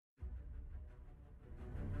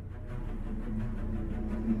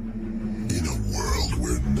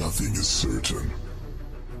Nothing is certain.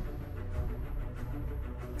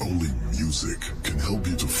 Only music can help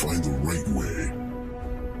you to find the right way.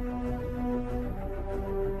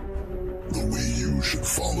 The way you should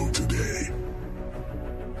follow today.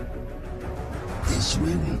 This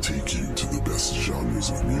way will take you to the best genres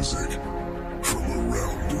of music from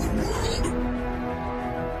around the world.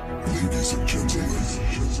 Ladies and gentlemen,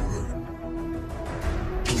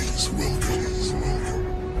 please welcome.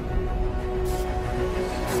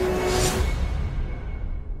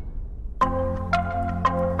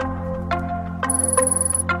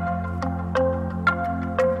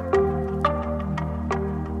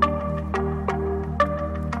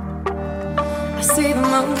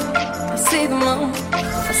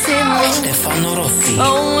 Stefano Rossi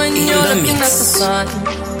when in you're the looking mix. at the sun.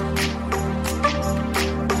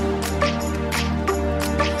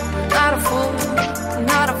 Not a fool,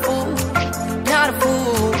 not a fool, not a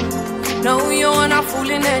fool. No, you're not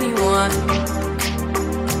fooling anyone.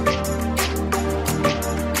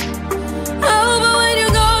 Oh, but when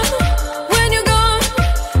you're gone, when you're gone,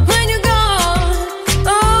 when you're gone,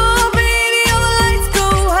 oh, baby, all the lights go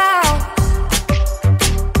out.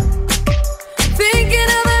 Thinking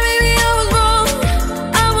of that, maybe I was wrong,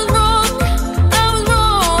 I was wrong, I was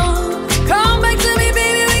wrong. Come back to me,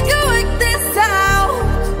 baby, we can work this out.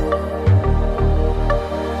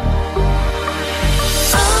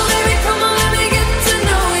 Oh, baby, come on, let me get to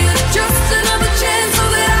know you. Just another chance so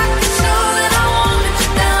that I can show that I won't let you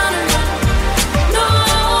down and run. No,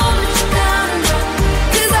 I won't let you down and run.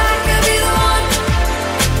 'Cause I could be the one.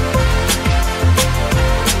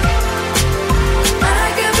 I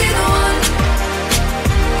could be the one.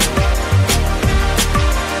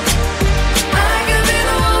 I could be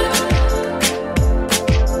the one.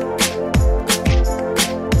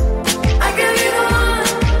 I could be the one.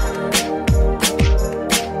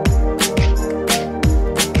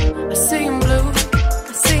 I see in blue,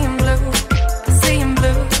 I see in blue, I see in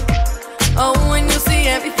blue. Oh, when you see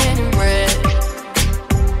everything in red.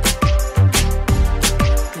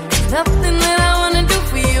 There's nothing that I wanna do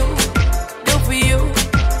for you, do for you,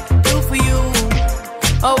 do for you.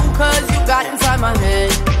 Oh, 'cause you got inside my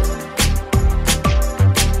head.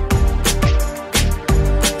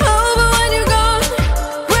 Oh, but when you're gone,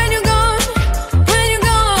 when you're gone, when you're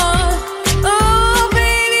gone, oh,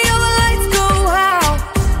 baby, all the lights go out.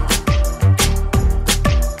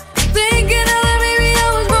 Thinking of that, maybe I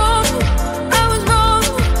was wrong, I was wrong,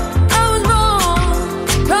 I was wrong.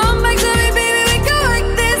 Come back to me, baby, we can work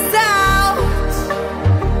this out.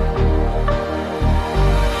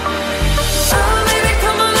 Oh, baby,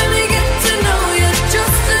 come on, let me get to know you.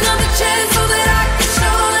 Just another chance so that I can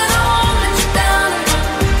show that I won't let you down and run.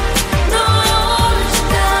 No, I won't let you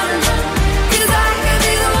down and run. 'Cause I could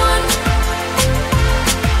be the one.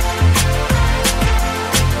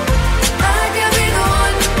 I could be the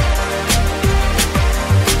one.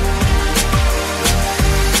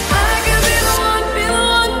 I could be the one, be the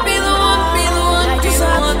one, be the one, be the one, be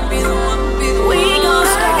the one, be the one, be the one. We gon'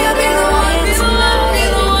 start I could be the one, be the one, be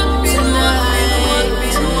the one, be the one, be the one, be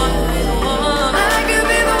the one. I could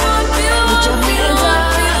be the one, be the one, Put your be the hands one, up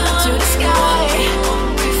be the one, to the sky.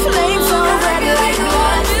 Flames so red like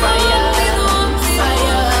blood fire,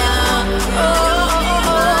 fire. Oh,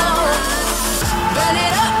 burn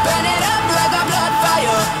it up like a blood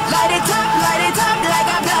fire. Light it up like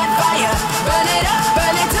a blood fire. Burn it up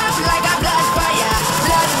like a blood fire.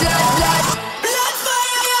 Blood, blood, blood, blood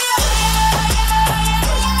fire.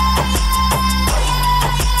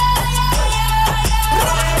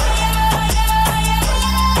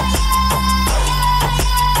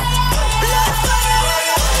 Blood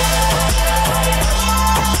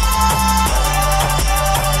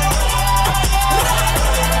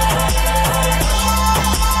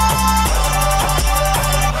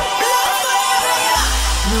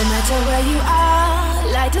No matter where you are,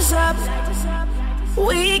 light us up.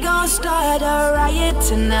 We gon' start a riot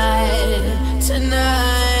tonight,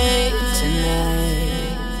 tonight,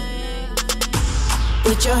 tonight.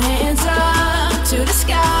 Put your hands up to the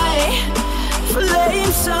sky.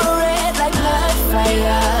 Flames so red like blood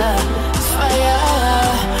fire, fire.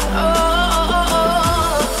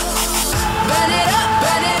 Oh, burn it up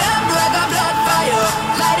like a blood fire.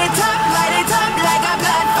 Light it up like a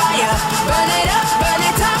blood fire. Burn it up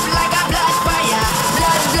like a blood fire.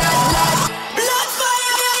 Blood, blood, blood, blood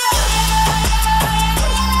fire.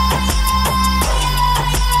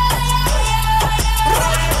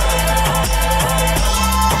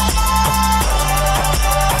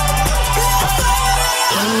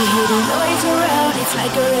 When we hear the noise around, it's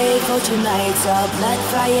like a rave for tonight's a blood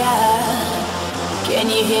fire. Can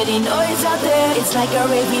you hear the noise out there? It's like a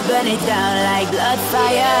rave, we burn it down like blood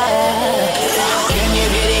fire. Can you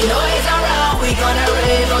hear the noise around? We gonna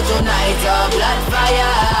rave all tonight, blood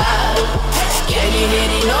fire. Can you hear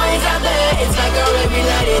the noise out there? It's like a rave, we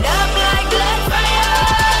light it up like blood fire.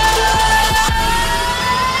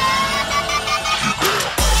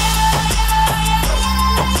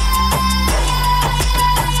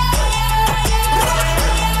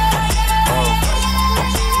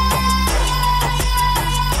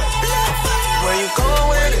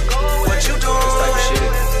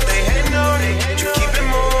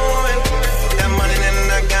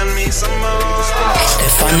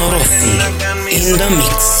 Stefano Rossi in the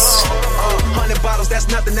mix. 100 bottles, that's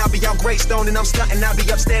nothing. I'll be out Greystone and I'm stunting. I'll be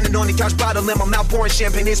up standing on the couch, bottle in my mouth, pouring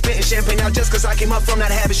champagne and spitting champagne out just cause I came up from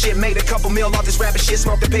that habit shit. Made a couple mil off this rapping shit.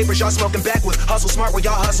 Smoking papers, y'all smoking backwards. Hustle smart while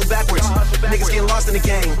y'all hustle backwards. Niggas getting lost in the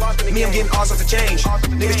game. Me, I'm getting awesome to change.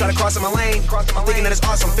 Niggas try to cross in my lane. I'm thinking that it's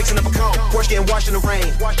awesome, fixing up a cone. Porsche getting washed in the rain.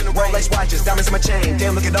 Rolex watches, diamonds in my chain.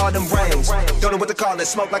 Damn, look at all them rings. Don't know what to call it.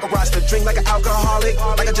 Smoke like a roster, drink like an alcoholic.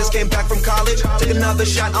 Like I just came back from college. Take another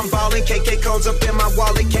shot, I'm ballin'. KK codes up in my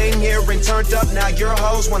wallet. Came here and turned up. Now your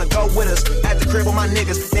hoes wanna go with us. At the crib with my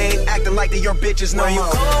niggas. They ain't acting like they your bitches no more.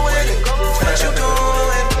 Where you going? What you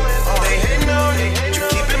doing? They hating on it. You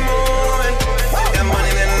keep it moving. Got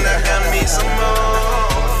money then I got me some more.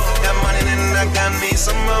 Got money then I got me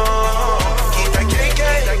some more. Keep that KK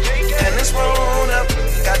and it's rolled up.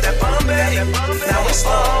 Got that Bombay. Now it's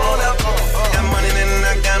slowed up. Got money then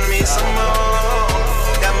I got me some more.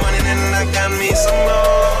 Got money then I got me some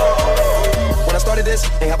more. When I started this,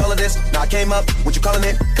 ain't have all of this. Now I came up, what you calling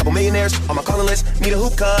it? Couple millionaires on my calling list. Need a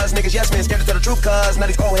hoop cuz, niggas yes man, scared to tell the truth cuz. Now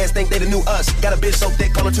these old heads think they the new us. Got a bitch so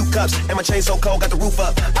thick, call her 2 cups. And my chain so cold, got the roof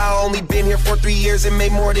up. I only been here for 3 years and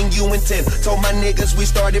made more than you in 10. Told my niggas we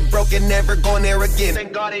started broke and never going there again.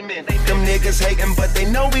 Thank God amen. Them niggas hating, but they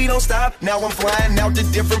know we don't stop. Now I'm flying out to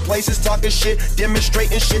different places, talking shit,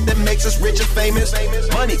 demonstrating shit that makes us rich and famous.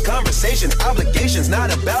 Money, conversations, obligations, not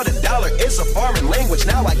about a dollar. It's a foreign language.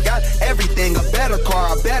 Now I got everything. A better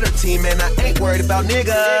car, a better team, and I ain't worried about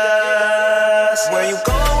niggas. Where you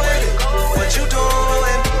going? What you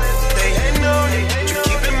doing? They hating on it. You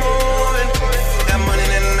keep it moving. Got money,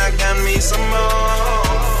 then I got me some more.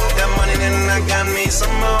 Got money, then I got me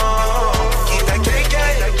some more. Keep that KK,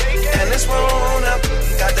 and it's rolled up.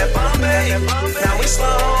 Got that Bombay, now we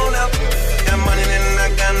slowed up. Got money, then I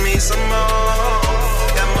got me some more.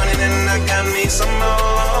 Got money, then I got me some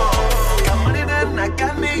more. Got money, then I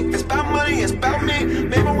got me. It's about money, it's about me.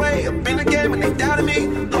 Made my way up in the game and they doubted me.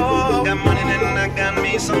 Oh, got money, then I got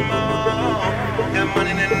me some more. Got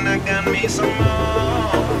money, then I got me some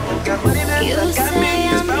more. Got money, then I got me.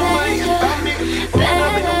 It's about money, it's about me. Better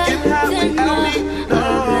than getting high without me. Oh,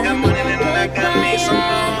 got money, then I got me some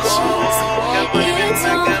more. Got money, then I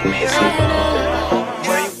got me some more.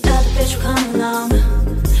 Where you? Other bitch will come along.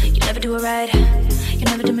 You never do it right. You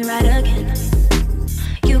never do me right again.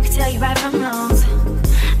 You can tell you right from wrongs.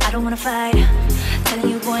 I don't wanna fight. Telling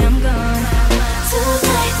you, boy, I'm gone.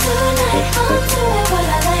 Tonight, tonight, I'm doing what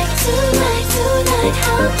I like. Tonight, tonight,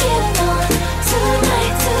 I'm getting on.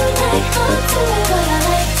 Tonight, tonight, I'm doing what I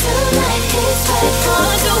like. Tonight, it's right for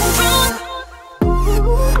the wrong.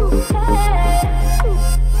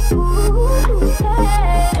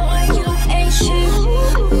 Boy, you ain't shit.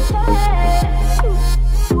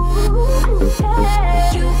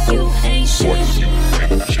 You ain't shit.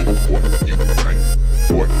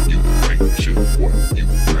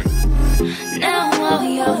 Now all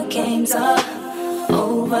your games are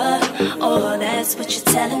over. Oh, that's what you're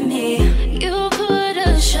telling me. You put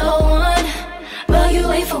a show on, but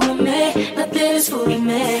you ain't fooling me. Nothing is fooling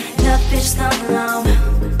me. Enough bitches come along.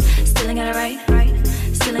 Still ain't got it right.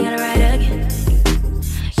 Still ain't got it right again.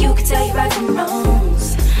 You can tell you right from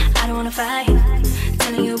wrongs. I don't wanna fight.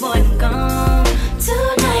 Telling you, boy, I'm gone.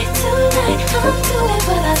 Tonight, tonight, I'm doing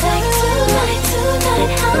what I like. Tonight,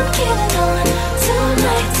 tonight, I'm getting on.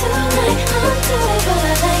 Tonight, tonight, I'm doing what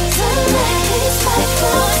I like. Tonight, it's right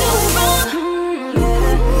for the wrong.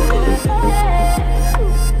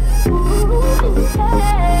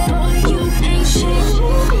 Boy, you ain't shit. You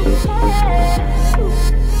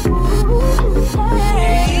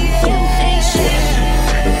ain't shit.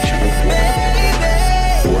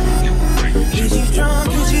 Is you drunk?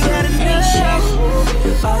 Cause you had enough?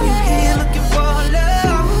 Are you here looking for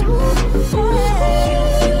love?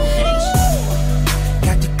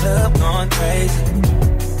 Got the club going crazy.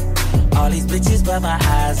 All these bitches but my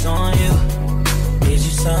eyes on you. Is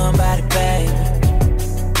you somebody, baby?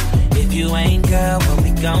 If you ain't, girl, what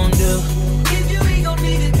we gon' do? If you ain't gon'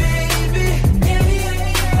 need it, baby. Give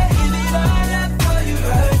it all up for you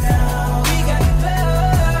right now. We got the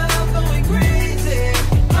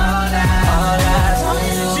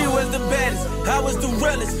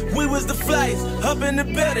up in the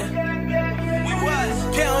building. We was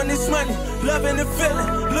counting this money, loving the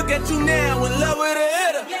feeling. Look at you now, in love with a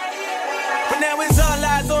hitter. But now it's all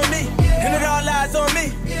eyes on me, and it all lies on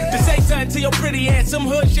me. To say something to your pretty ass, some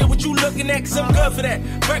hood shit, what you looking at, cause I'm good for that.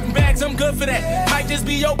 Breaking bags, I'm good for that. Might just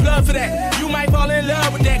be your blood for that. You might fall in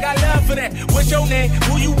love with that, got love for that. What's your name,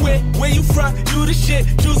 who you with, where you from, you the shit.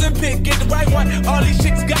 Choose and pick, get the right one. All these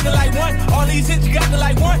chicks got the like one. All these hits got the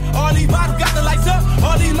like one. All these bottles got the lights up.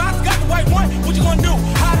 All these models got the white one. What you gonna do?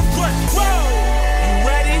 How to front? Whoa! You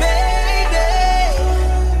ready?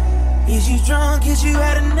 Baby, is you drunk? Is you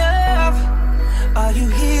had enough? Are you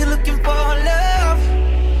here looking for love?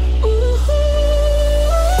 Ooh,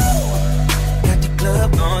 got the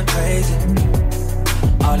club going crazy.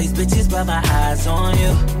 All these bitches, but my eyes on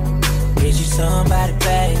you. Is you somebody,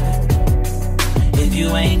 baby? If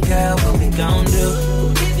you ain't, girl, what we gon' do?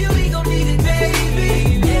 If you ain't gon' need it,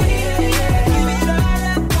 baby. Yeah, yeah, yeah. Give it all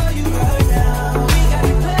up for you right now. We got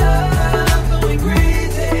the club going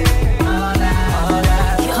crazy. All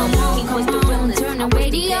out. Come on, turn the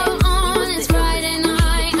radio on. It's Friday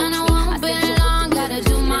night and I won't be long. Gotta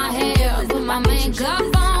do my hair, put my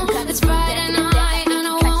makeup on. It's Friday night and I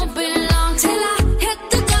won't be long till I hit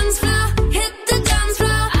the dance floor, hit the dance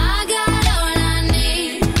floor. I got all I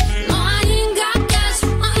need. No, I ain't got cash,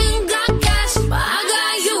 but I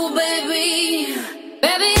got you.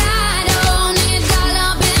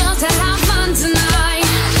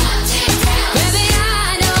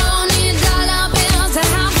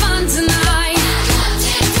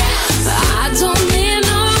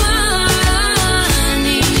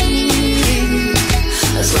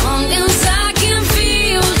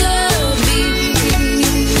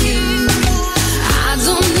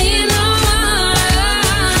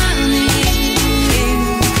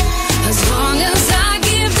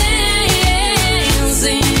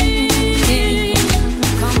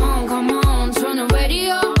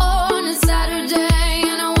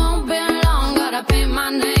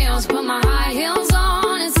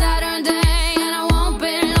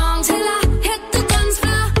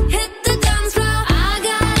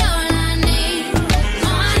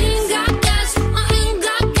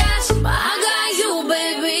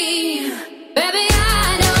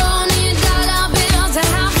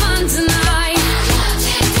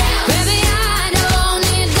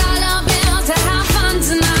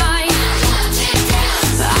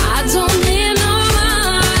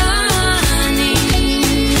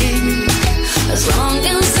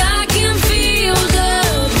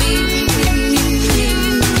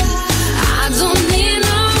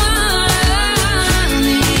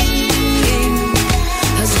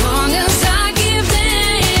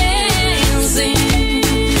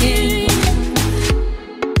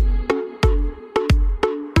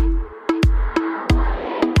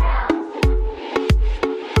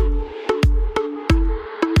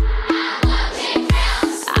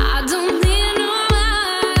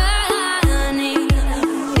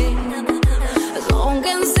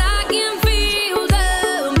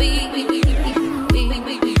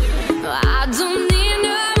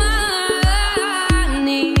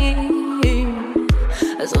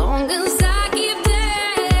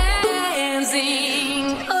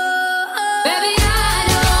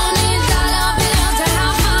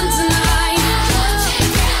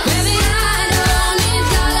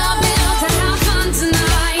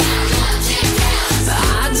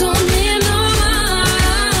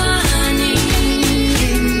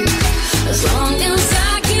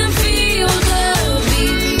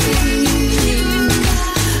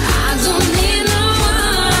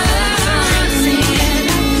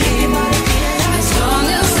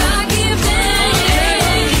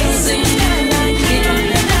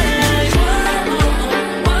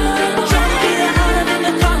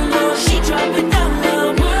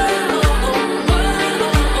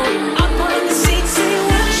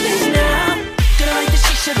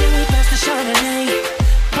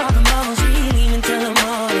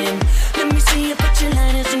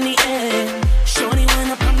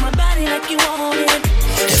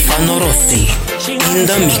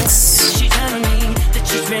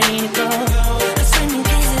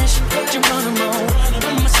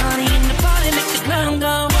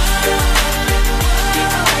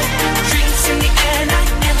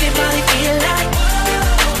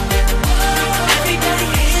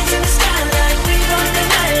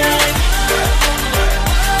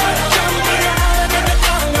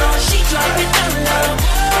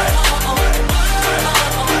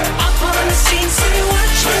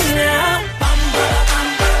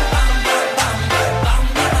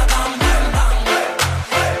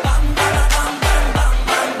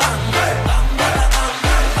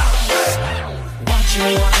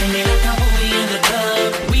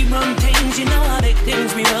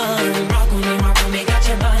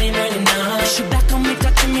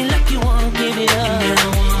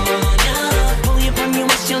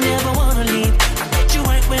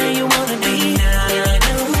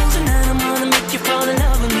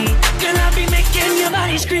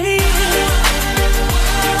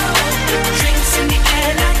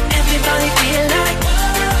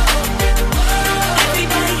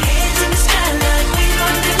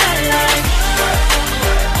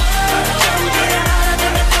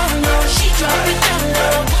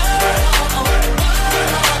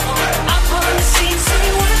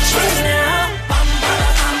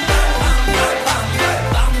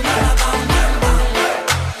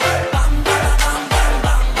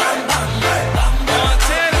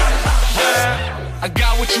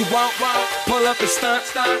 you want. Pull up and stunt.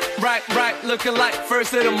 Right, looking like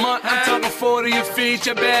first of the month. I'm talking 40 a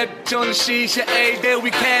feature, bad bitch on the shisha. Every day we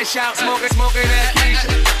cash out, smoking that Keisha.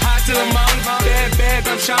 Hot till the morning, bad,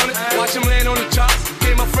 I'm shouting. Watch him land on the charts,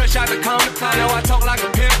 came up fresh out the corner. Now I talk like a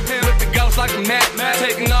pimp, with the ghost like a Mac.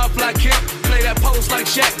 Taking off like Kim, play that post like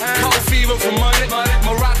Shaq. Cold fever from Monday,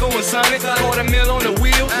 Morocco and Sunday. $250 on the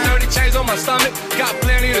wheel, 30 chains on my stomach. Got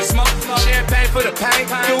plenty to smoke, champagne for the pain.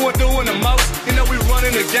 Doing the most, you know we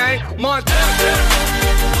running the game. Montana.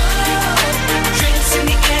 Drinks in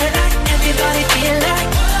the air like everybody feel like.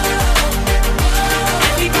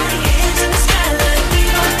 Everybody hands in the sky like we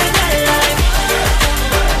on the nightlife.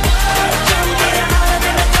 Don't get it harder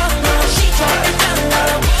than a drum. She drop it down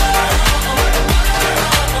low.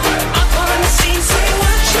 Up on the scene, say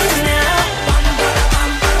what you now.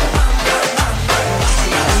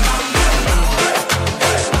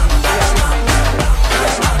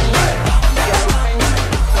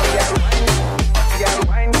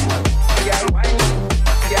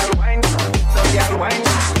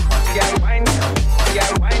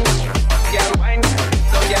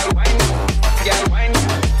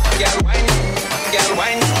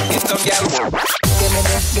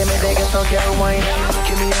 Give me the ghetto girl wine.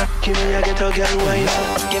 Give me a ghetto girl wine.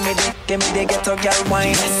 Give me the ghetto girl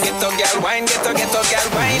wine. Ghetto girl wine, ghetto girl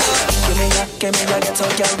wine. Give me a ghetto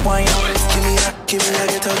girl wine. Give me a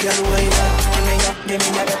ghetto girl wine. Give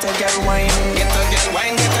me a ghetto girl wine. Ghetto girl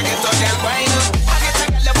wine, ghetto girl wine. I get a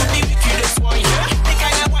girl that would be with you this one, yeah. The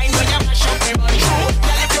kind of wine when you mash up me money.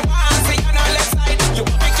 Girl, if you want, say on the left side. You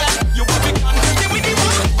want me girl, you want me gun. Give me the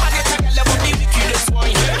one. I get a girl that would be with you this one,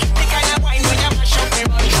 yeah. The kind of wine when you mash up me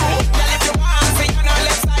money. Girl, if you want, say on the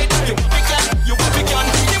left side. You want me girl, you want me gun.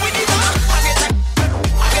 Give me the one. I get a girl,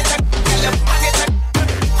 I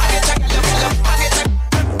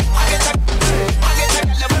get a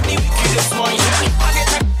girl that would be with you this one, yeah.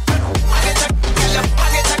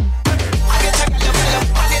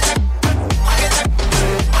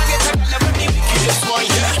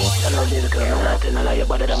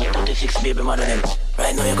 Baby, mother them.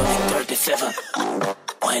 Right now you're going 37.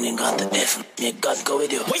 Whining got the F. May God go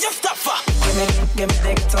with you. Where you stop for? Give me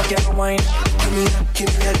the ghetto girl wine. Give me a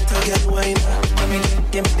ghetto girl wine. Give me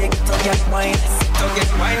the ghetto girl wine. Ghetto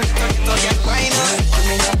girl wine, ghetto girl wine. Give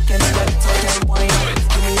me a ghetto girl wine.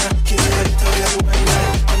 Give me a ghetto girl wine.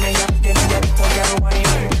 Give me a ghetto girl wine.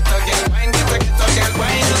 Ghetto girl wine, ghetto girl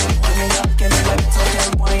wine. Give me a ghetto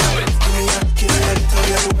girl wine. Give me a ghetto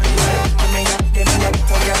girl wine. Give me a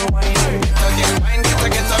ghetto girl wine.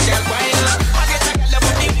 Ghetto girl wine. I get a girl that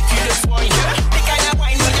would be with you this one, yeah. The kind of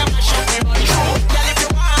wine when you mash up me money. Girl, if you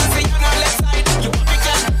want, say on the left side. You want me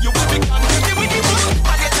gun, you want me gun. Give me the one.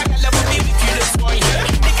 I get a girl that would be with you this one, yeah.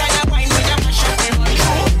 The kind of wine when you mash up me money.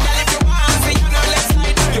 Girl, if you want, say on the left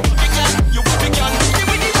side. You want me gun, you want me gun. Give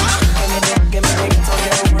me the one. Give me the ghetto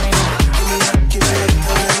girl wine. Give me the ghetto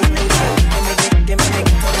girl wine. Give me the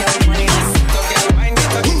ghetto girl wine. Ghetto girl wine,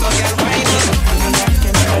 ghetto girl wine.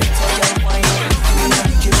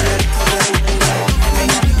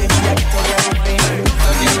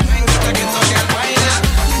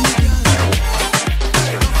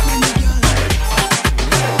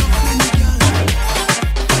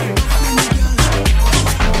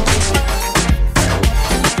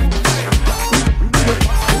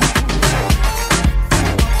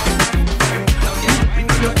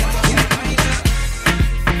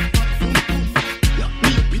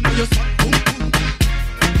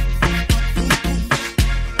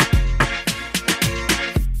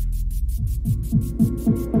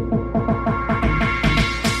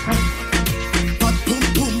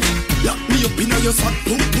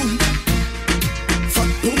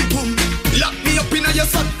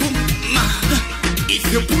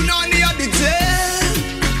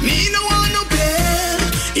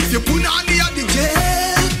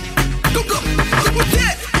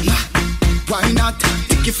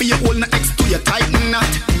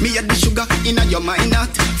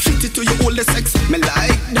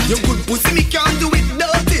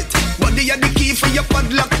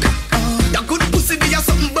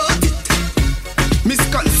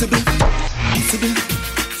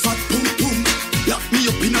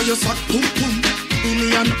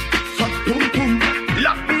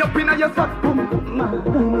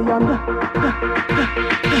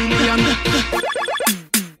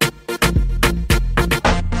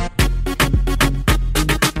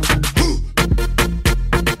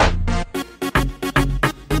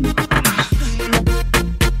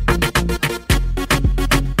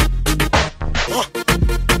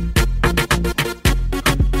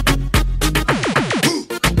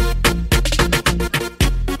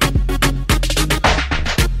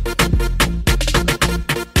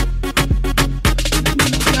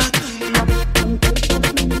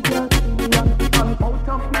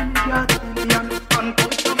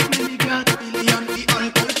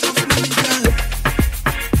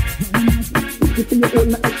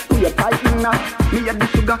 you tighten up. Me a the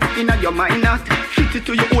sugar in your mind not. Fit it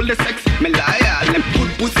to your old sex, me liar. Them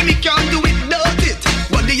good pussy me can't do it, doubt it.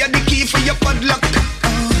 Body are the key for your padlock.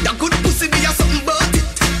 That good pussy me a something about it.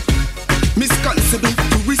 Misconceivable,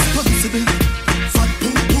 too responsible. Fat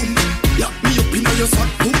boom boom, lock me up in your fat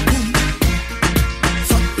boom boom.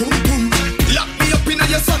 Fat boom boom, lock me up in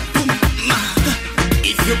your fat boom.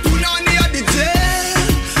 If you put on the other jail,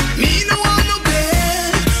 me no want no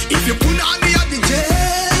bail. If you put on the other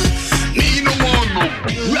jail, me no want no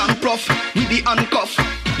ram prof with the handcuff.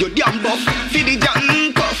 You damn buff, feed the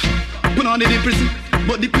handcuff. Put on the prison,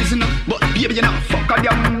 but the prisoner, but baby you not fuck a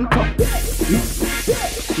damn cuff.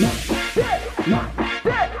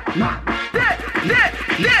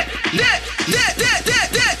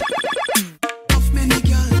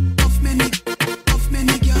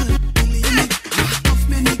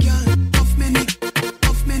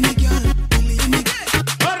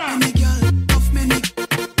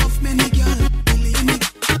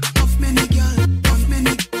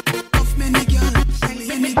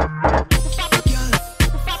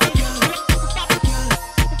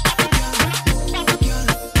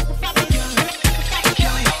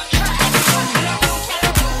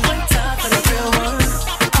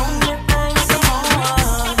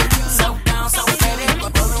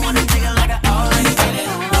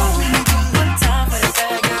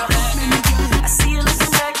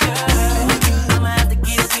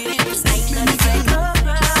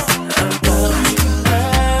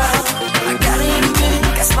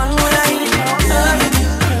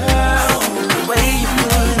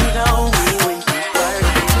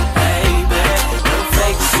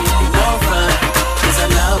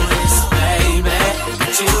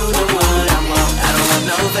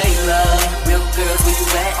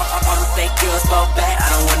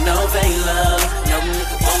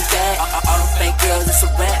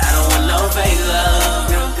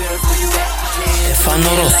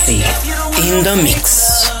 Stefano Rossi in the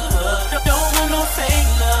mix.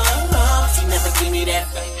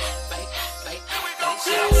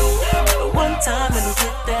 One time and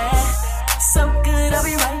get that. So good, I'll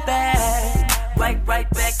be right back. Right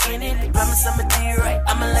back in it. Promise I'ma do you right.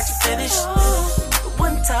 I'ma let you finish.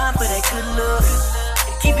 One time for that good look.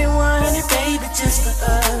 Keep it 100, baby, just for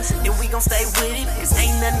us. And we gon' stay with it, cause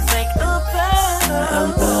ain't nothing fake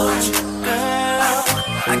about you, girl.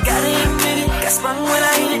 I gotta admit it, got sprung when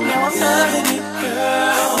I hit it, now I'm loving it,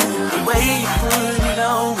 girl. The way you put it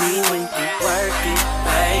on me when you work it,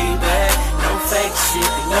 baby. No fake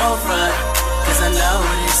shit, no front, cause I know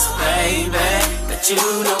this, baby. That you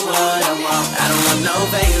know what I want. I don't want no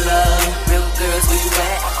fake love. Real girls, where you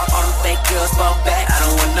at? All them fake girls fall back. I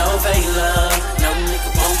don't want no fake love. No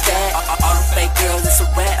nigga want that. All them fake girls, it's a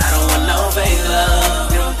rat. I don't want no fake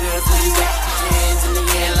love. Real girls, where you at? Hands in the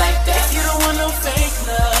air like that. You don't want no fake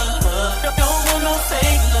love. Don't want no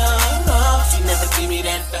fake love. She never give me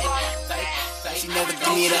that fake. She never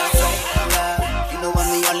give me that fake love. You know I'm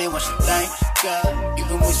the only one she think, girl.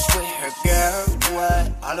 Even when she's with her girl,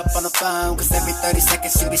 what? All up on the phone, cause every 30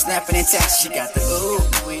 seconds she be snapping and text. She got the ooh,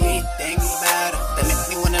 wee thing about her that make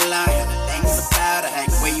me wanna lie. The things about her,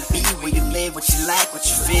 like where you be, where you live, what you like, what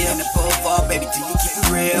you feel. In the profile, baby, do you keep it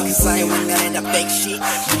real? Cause I ain't with none of that fake shit.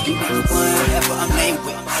 You be the one, whoever I'm named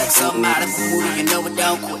with. Something out of the movie, you know it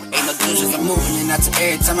don't quit. Ain't no douches, I'm moving and not to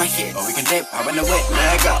every time I hit. Or we can dip, I run away,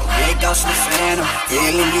 let go. There goes the phantom,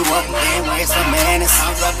 feeling you up, man, where's the madness?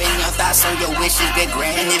 I'm rubbing your thoughts on your wishes, get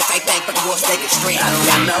grand. And if fake, but we'll take it straight. I don't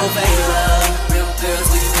want no fake love. Real girls,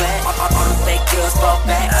 where you at? All them fake girls fall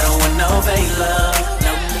back. I don't want no fake love.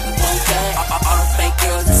 No nigga want that. All them fake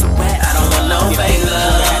girls, it's a rat. I don't want no fake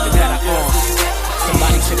love.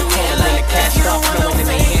 Somebody should have told me to catch up, knowing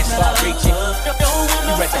that they can't start reaching.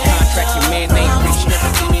 You read the contract, your man ain't reaching.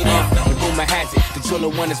 The rumor has it, the jeweler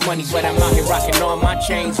want his money, but I'm out here rocking all my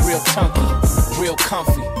chains real chunky, real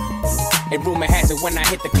comfy. And rumor has it, when I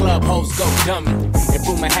hit the club, hoes go dummy. And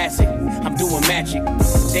rumor has it, I'm doing magic.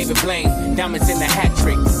 David Blaine, diamonds in the hat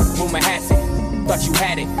trick. Rumor has it, thought you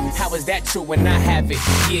had it. How is that true when I have it?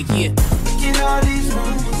 Yeah. Get all these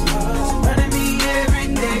rumors running me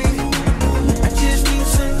every day. I just need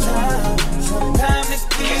some time to get.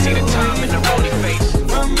 Can't see the time in the rolling face.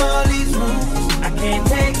 From all these rumors, I can't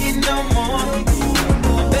take it no more.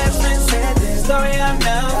 My best friend said the story I'm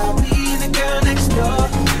now. I'll be the girl next door.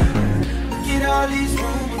 Get all these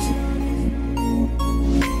rumors.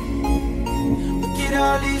 Get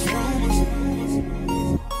all these rumors.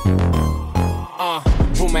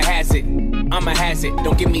 Rumor has it, I'm a hazard.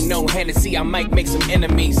 Don't give me no Hennessy, I might make some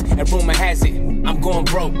enemies. And rumor has it, I'm going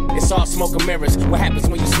broke. It's all smoke and mirrors. What happens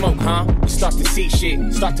when you smoke, huh? You start to see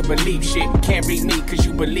shit, start to believe shit. Can't read me cause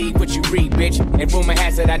you believe what you read, bitch. And rumor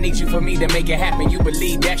has it, I need you for me to make it happen. You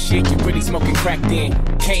believe that shit, you really smoking crack then.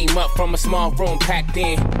 Came up from a small room packed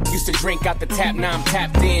in. Used to drink out the tap, now I'm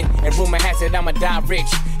tapped in. And rumor has it, I'ma die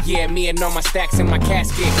rich. Yeah, me and all my stacks in my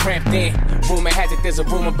casket cramped in. Rumor has it, there's a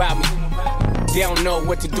room about me. They don't know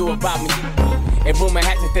what to do about me. And rumor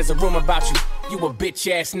has it, there's a room about you. You a bitch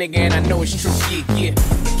ass nigga and I know it's true, yeah.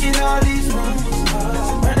 Look at all these rumors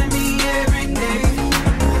surrounding me every day.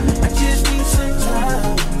 I just need some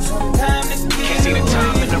time to get Can't see the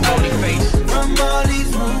time in the rolling face. from all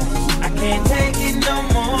these rumors, I can't take it no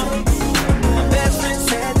more. My best friend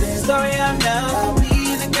said the story I'm now. I'll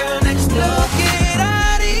be the girl next door. Get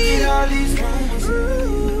all these rumors.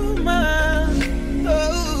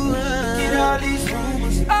 Get all these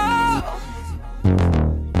rumors.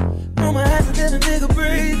 Rumor has it that a nigga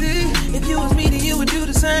crazy. If you was me, then you would do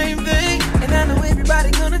the same thing. And I know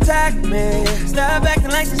everybody gonna attack me. Stop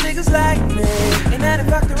acting like these niggas like me. And I done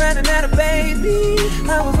fucked around and had a baby.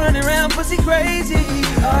 I was running around pussy crazy.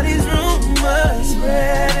 All these rumors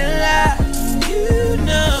spreading loud. You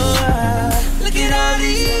know look at all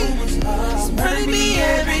these rumors surrounding me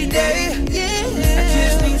every day. Yeah, I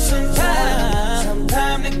just need some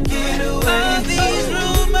time to get away from these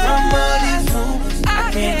rumors. From all these rumors, I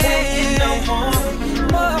can't take it no more.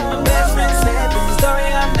 My best friend said the story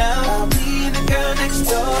I'm now. I'll be the girl next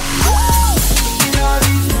door. Look at all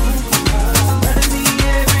these rumors surrounding me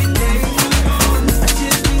every day. I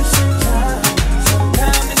just need some time to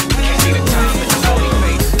get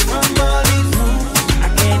away from all these rumors. I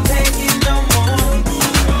can't take it no more.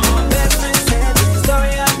 My best friend said the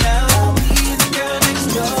story I'm now. I'll be the girl next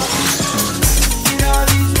door. Look at all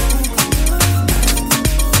these rumors.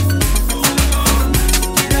 Get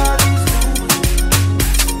all these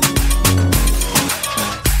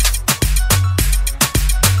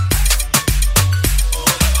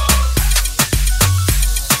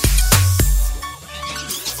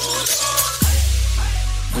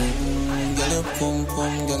Girl,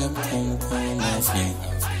 your pum pum off me.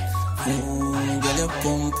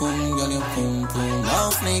 Girl, your pum pum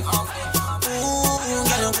off me. Girl,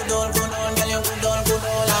 you good all, girl, you good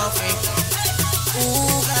all off me.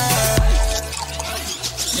 Girl.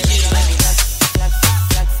 Me love your baby that, me love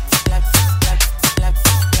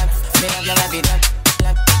your baby that, me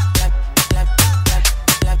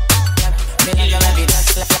love your baby that, me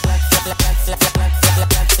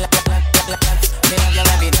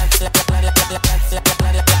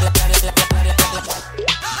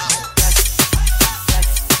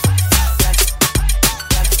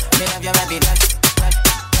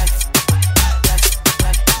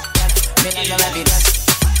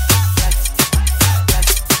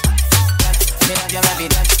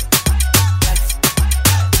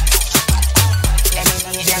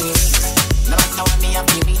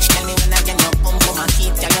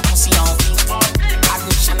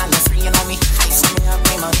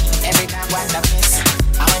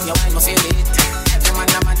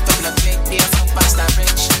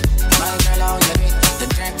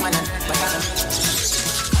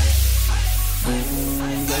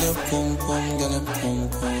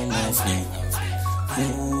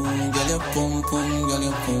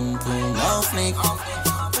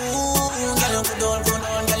baby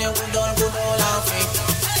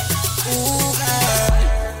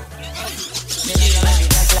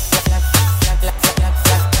that.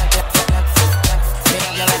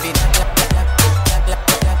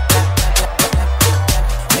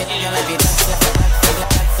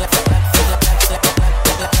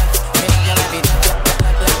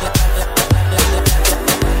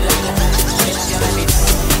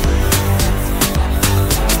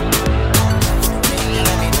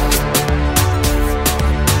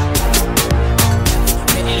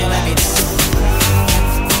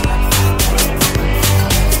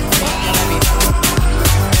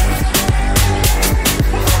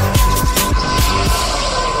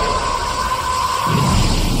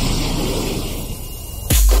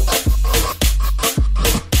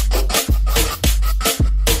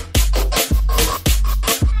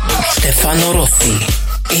 Stefano Rossi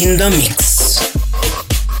in the mix.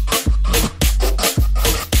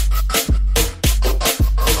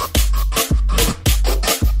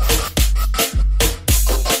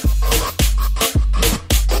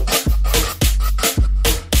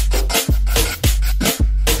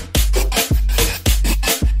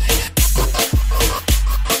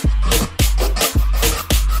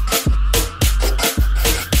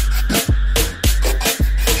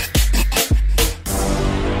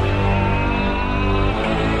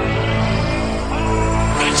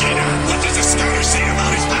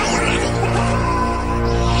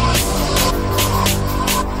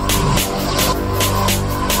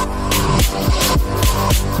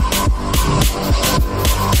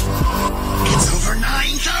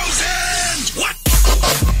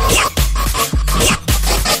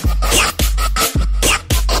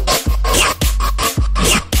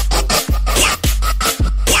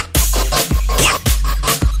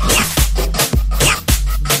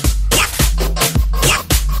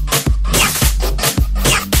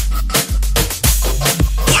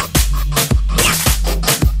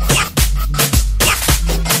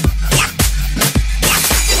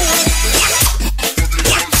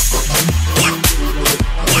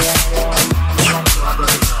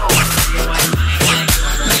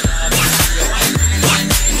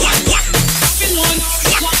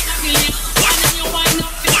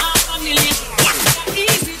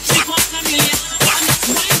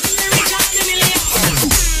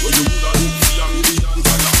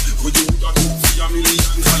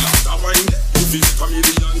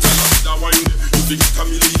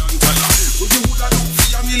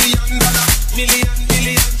 million,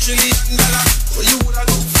 trillion dollar. So you woulda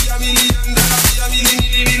look for $1 million, for $1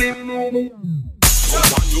 million. So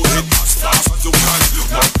on your head as fast as you can.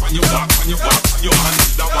 Walk on your back, on your back, on your hand.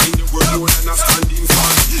 That wine the world more than a standing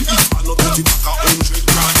fan. Each man up to back $100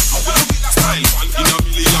 grand. How will you get a style? $1 in $1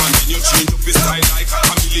 million. Then you change up your style like a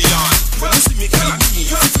chameleon. When you see me girl and me,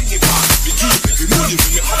 you feel it fast. Me keep every money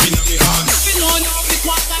when me have in my hand. You know now it's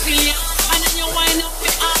 $250,000, and then you wind up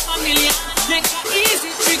with $500,000. Make it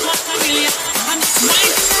easy, $350,000, and it's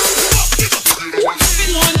mine.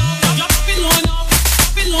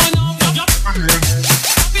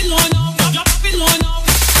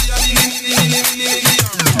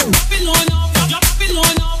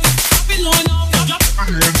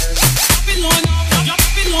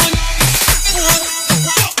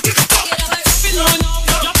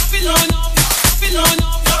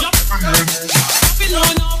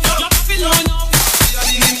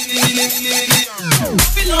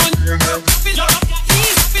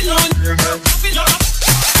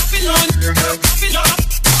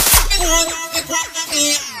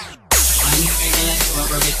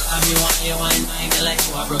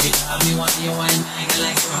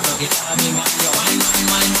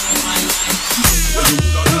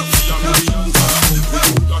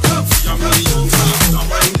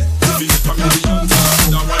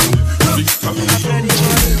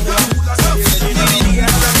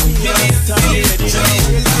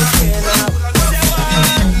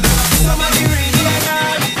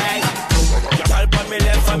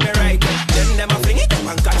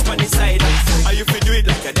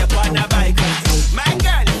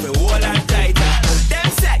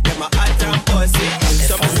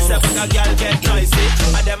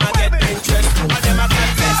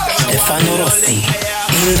 Stefano Rossi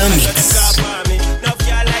in the mix.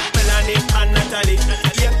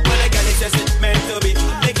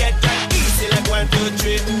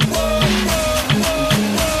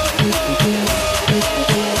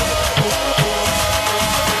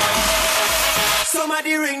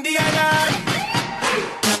 Somebody ring the alarm.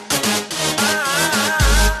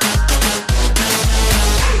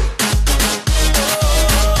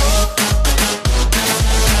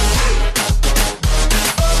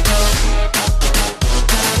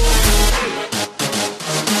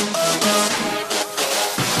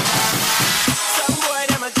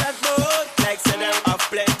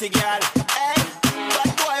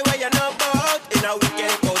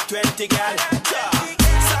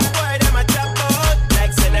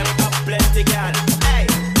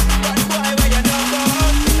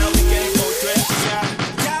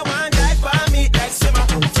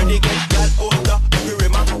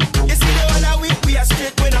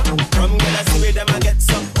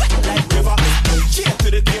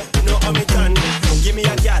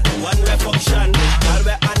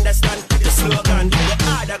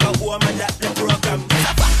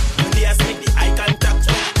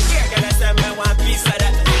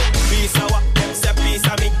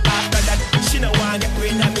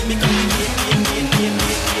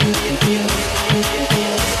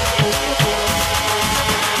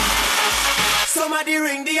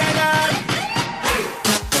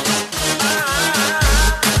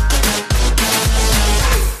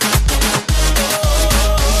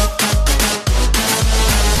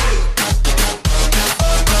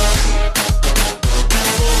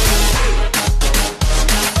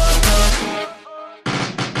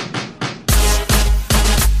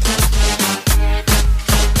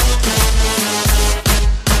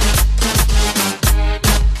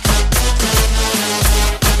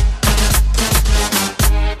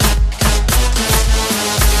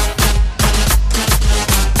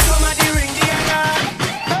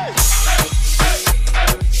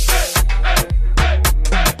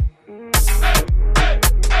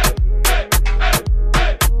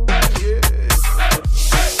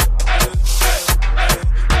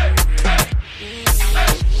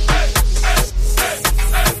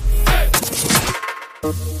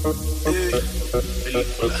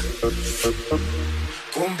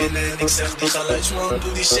 Kom binnen en ik zeg die geluidsman,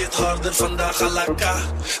 doe die shit harder vandaag alaka.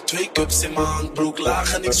 2 cups in mijn handbroek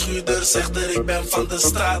laag en ik schuurder, zegt er ik ben van de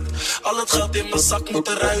straat. Al het geld in mijn zak moet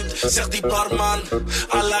eruit, zegt die barman,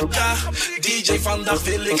 alaka. DJ vandaag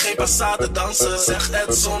wil ik geen passade dansen, zegt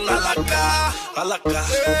Edson, alaka. Alaka,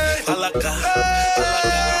 alaka,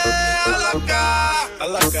 alaka,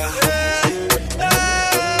 alaka,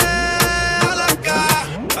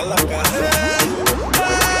 alaka.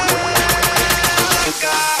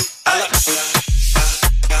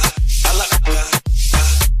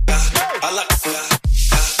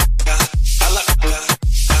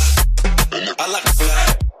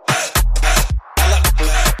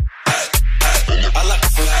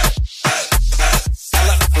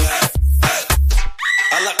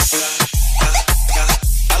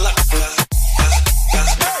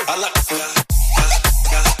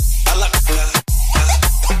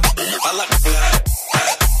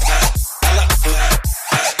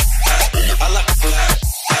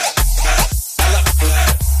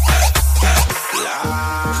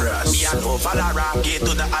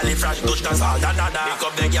 fresh touch the salt and nada. Pick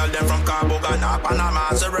up the girl them from Cabo Gana,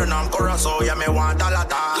 Panama, Suriname, Curacao, yeah me want a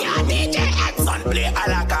lot of. Yeah, DJ Edson play a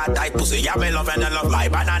la carte, tight pussy, yeah me love and I love my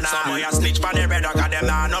banana. Some boy a snitch pan the red dog, them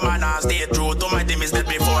nah no man. Stay true to my team is dead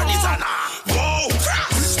before this and whoa,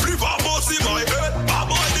 spliff a boss in my head, bad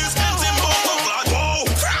boy this ends in both of that. Whoa,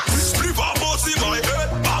 spliff a boss in my head,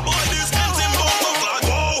 bad boy this ends in both of that.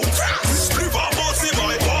 Whoa, spliff a boss in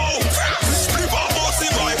my whoa, spliff a boss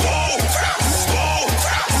in my whoa.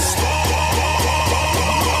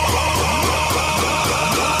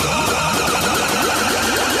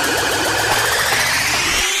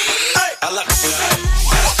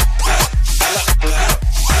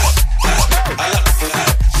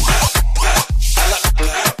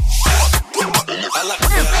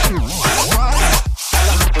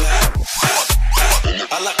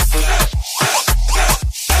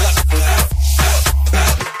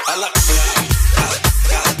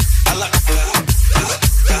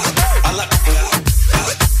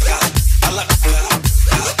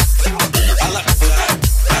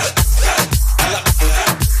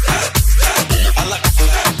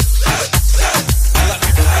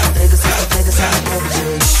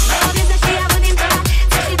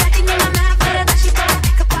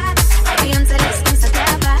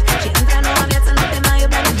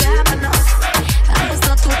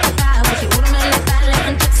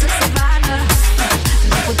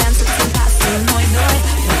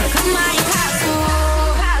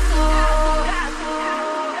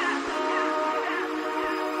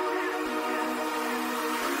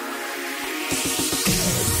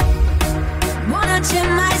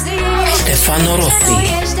 Stefano Rossi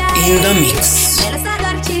in the mix.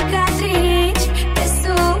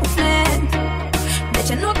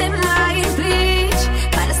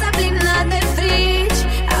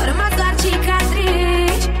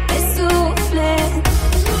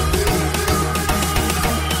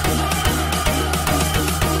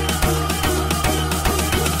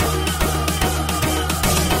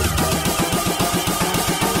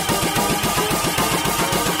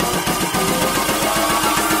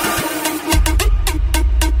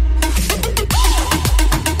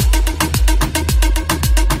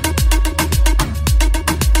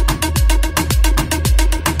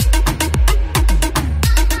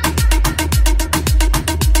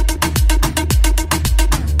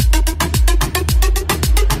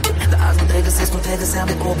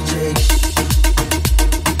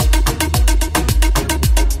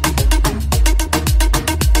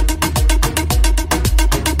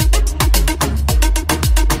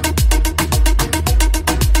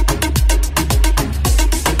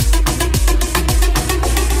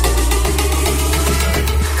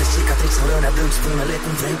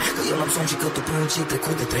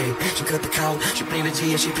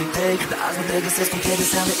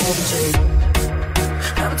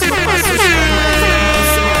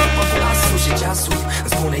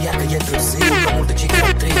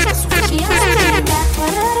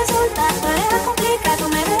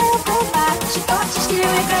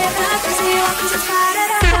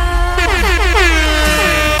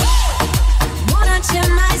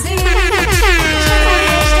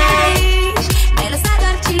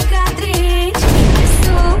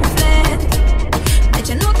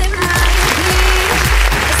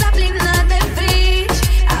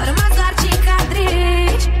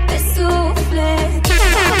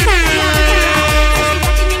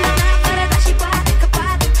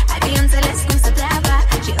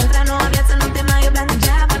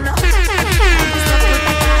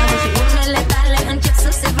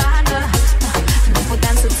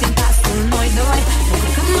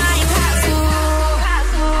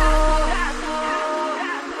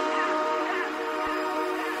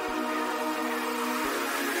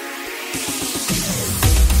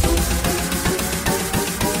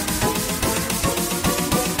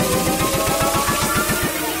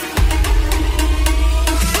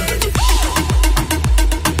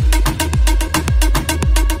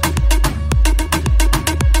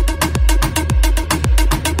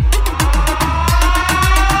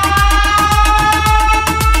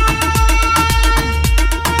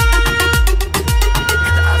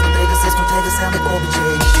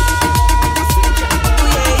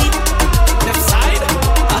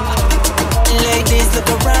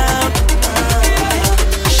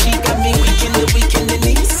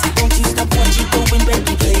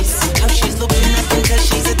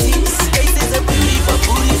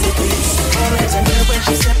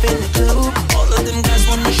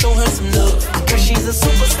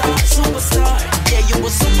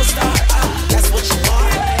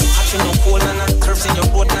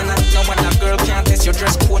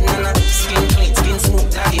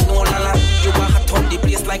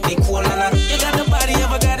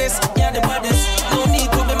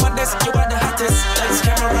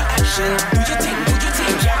 your thing, do your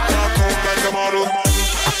thing, yeah. Walk out like a model.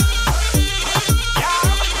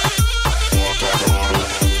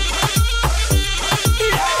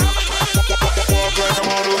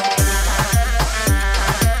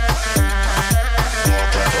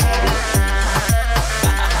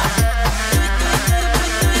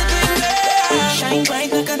 Shine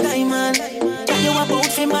bright like a diamond. Tell you about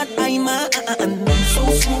fame at Ima. So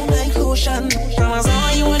smooth like lotion. Promise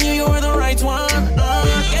all you and you're the right one.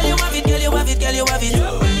 Girl, you have it, girl, you have it, girl, you have it.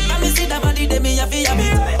 I me see that body, then me have it,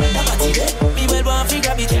 that body there, me well want to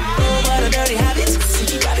grab it. Oh, what a dirty habit, see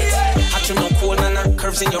the rabbit. Hot you no cold, nana.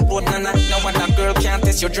 Curves in your road, nana. Now what that girl can't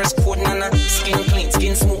test your dress code, nana. Skin clean,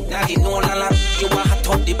 skin smooth, now they know, nana. You want hot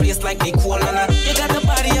up the place like they cool, nana. You got the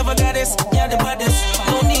body of a goddess, you're the baddest.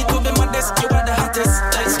 No need to be modest, you are the hottest.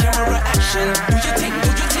 Lights, camera, action. Do your thing, do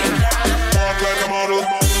your thing. Walk like a model.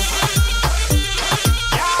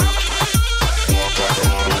 Walk like a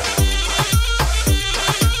model.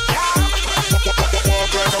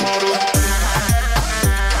 Walk like a model. Walk like a model.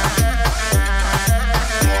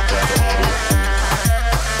 Walk like a model.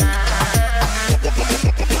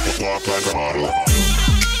 Walk like a model. Walk like a model.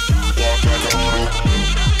 Walk like a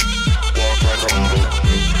model.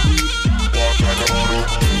 Walk like a model. Walk like a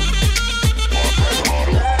model. Walk like a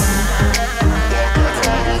model.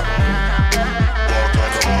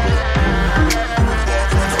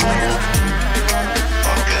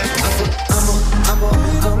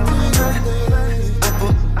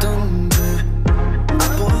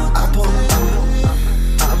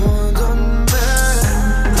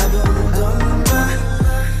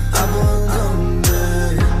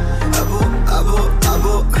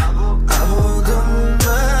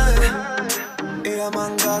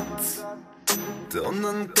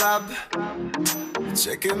 Donen tab,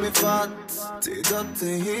 checken mig fatt. Tid att det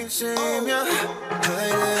hinner mig.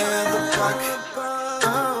 Hej, the pack.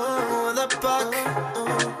 Oh, the pack.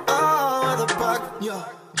 Oh, the pack.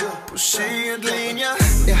 På skidlinje.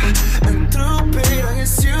 En truppid, I'm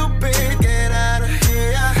stupid. Get out of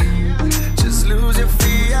here. Just lose your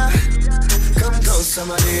fear. Come closer,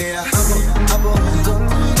 Maria. Abo,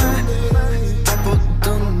 donde? Abo,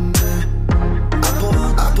 donde? Abo,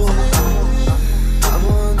 abo,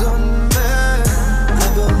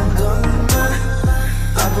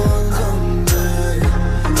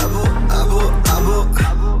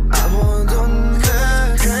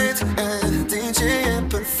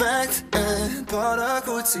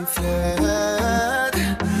 flätt.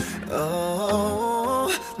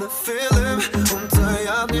 Oh, när film unter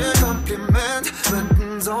jag ger kompliment, men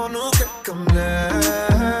den så nog kan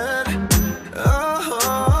lätt.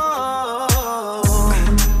 Oh,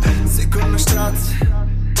 sekund strat,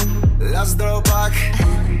 las drawback.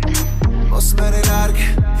 Måste med dig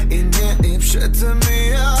larg, inne i pshettet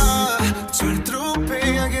mia. Tur trupi,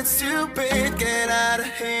 I get stupid, get out of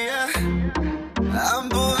here. I'm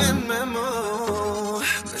boring memo.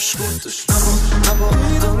 Escutas, abo, abo,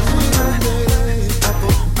 donde? Abo,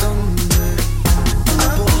 donde?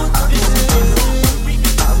 Abo, abo, abo,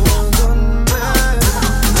 donde?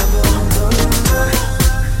 Abo, donde?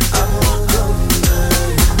 Abo, donde?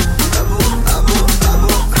 Abo, abo,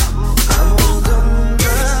 abo, abo,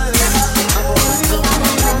 donde? Abo,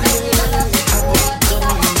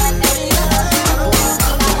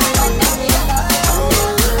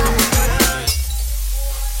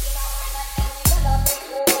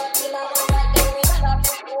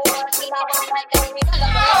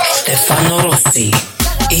 Stefano Rossi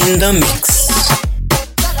in the mix.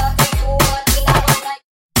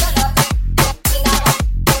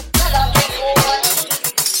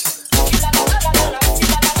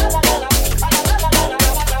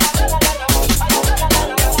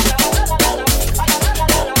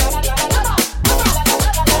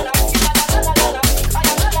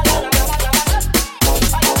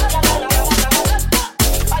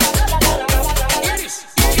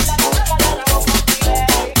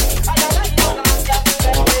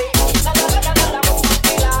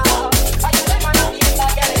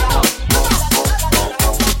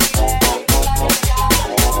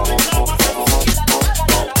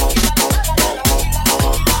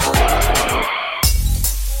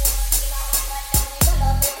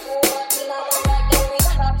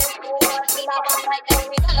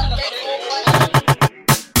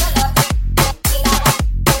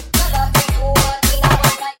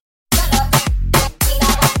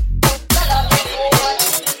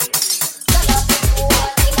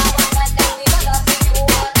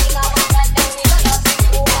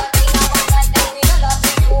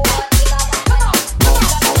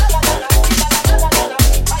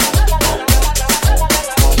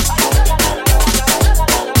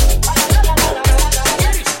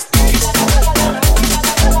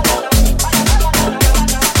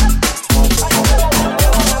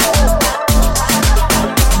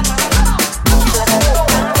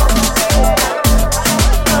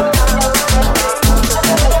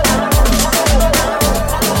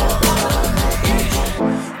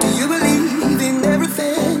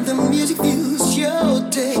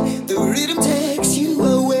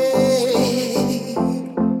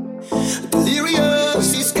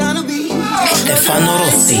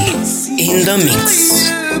 in the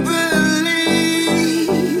mix.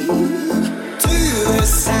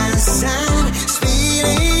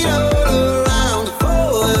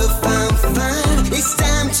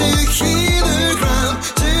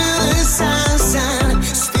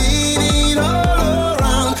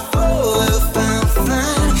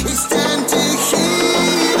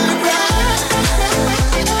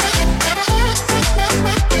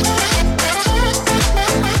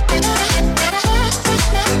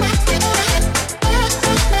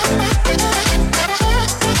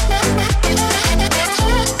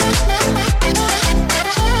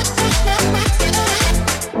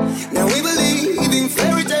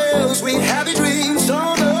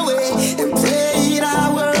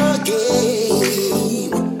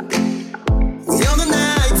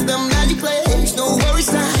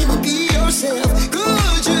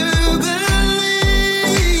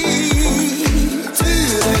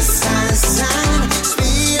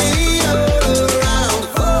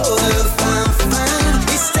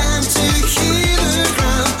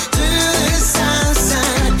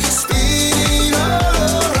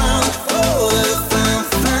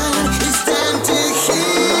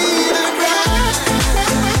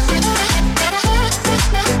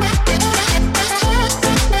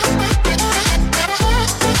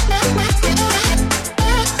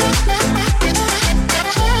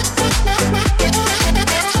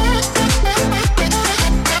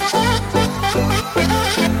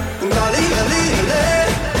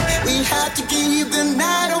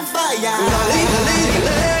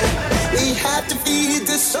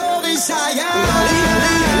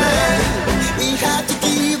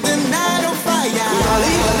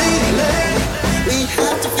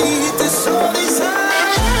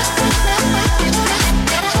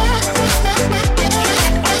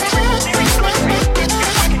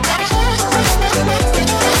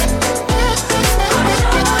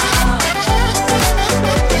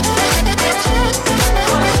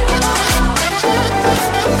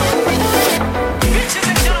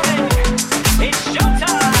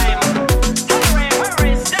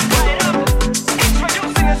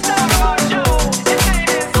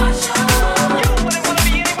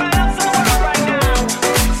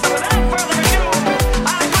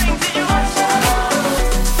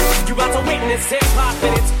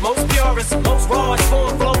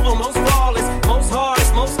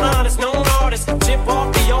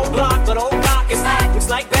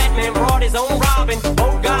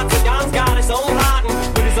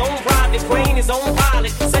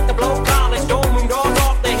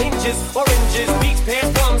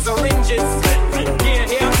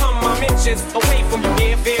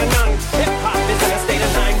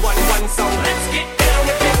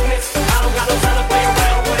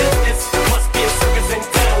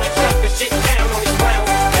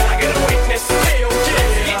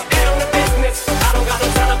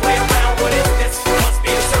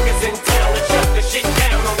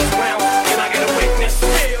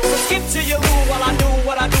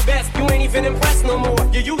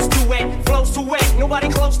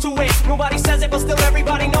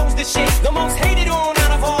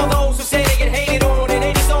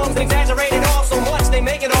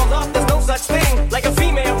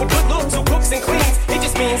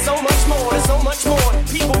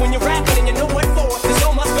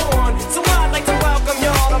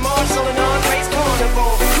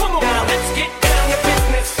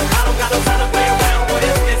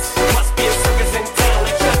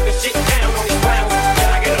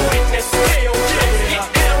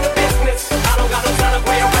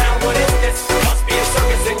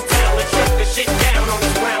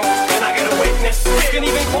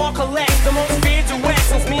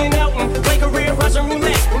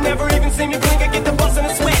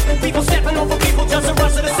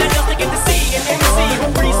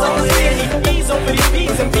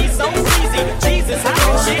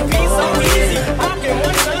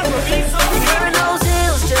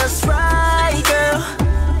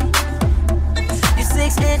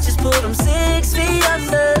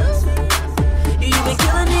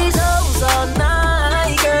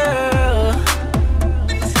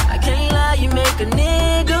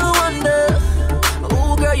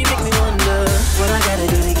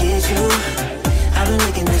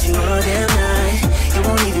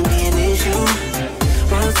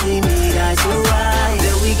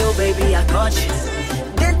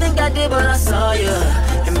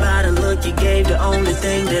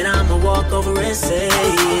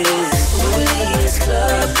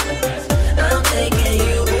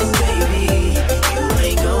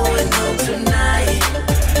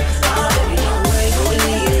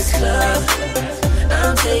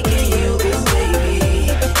 Taking you,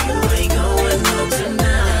 baby. You ain't going home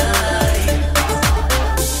tonight.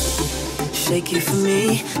 shake it for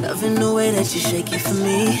me. Loving the way that you shake it for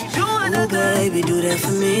me. Oh, baby, do that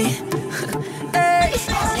for me. Hey,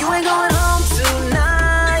 you ain't going home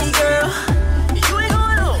tonight, girl. You ain't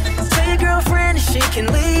going home. Tell your girlfriend that she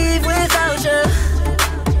can leave without you.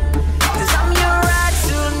 Cause I'm your ride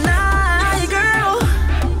tonight, girl.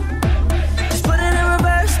 Just put it in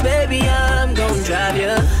reverse, baby, I'm gonna drive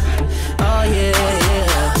you. Oh,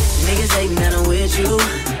 yeah. Niggas hating that I'm with you.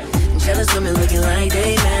 Jealous women looking like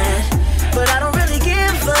they mad, but I don't really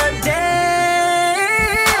give a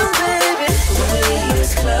damn, baby. When we leave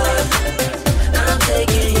this club, I'm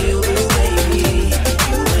taking you, baby.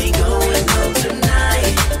 You ain't going home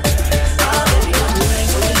tonight. Oh, baby, when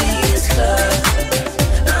we leave this club,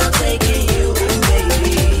 I'm taking you,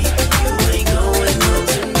 baby. You ain't going home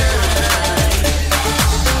tonight.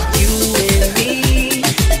 You and me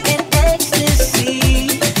in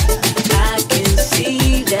ecstasy. I can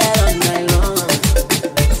see that.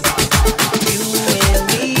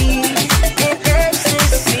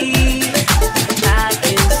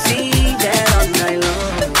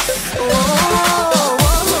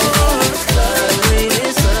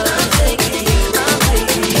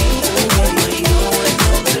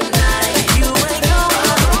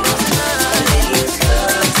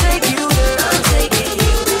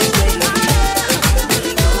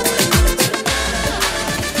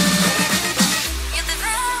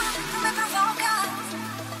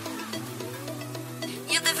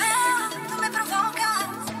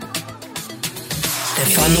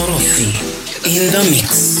 Stefano Rossi in the mix.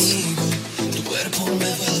 Tu cuerpo me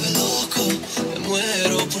vuelve loco, me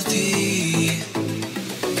muero por ti.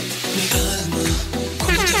 Mi alma,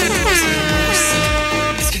 cuando te veo es hermosa.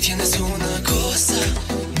 Es que tienes una cosa,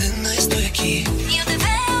 nena, estoy aquí. Yo te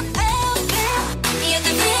veo, tú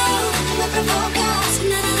me provocas,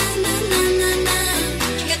 na na na na na.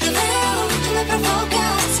 Yo te veo, tú me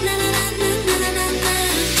provocas, na na na na na na.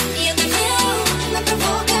 Yo te veo, tú me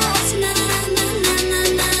provocas, na na na na na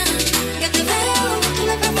na. Yo te veo, tú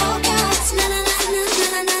me provocas, na na na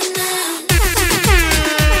na na na.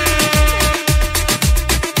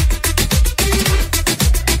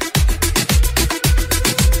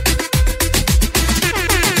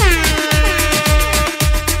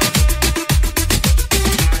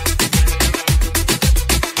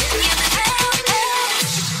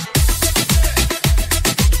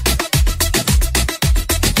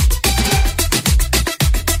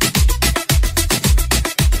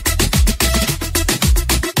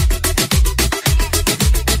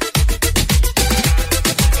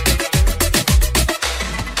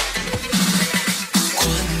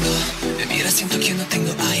 Siento que no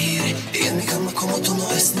tengo aire y en mi cama como tú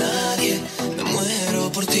no es nadie. Me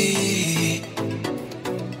muero por ti.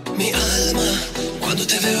 Mi alma, cuando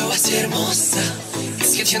te veo así hermosa, es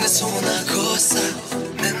que tienes una cosa.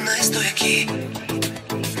 Nena, estoy aquí.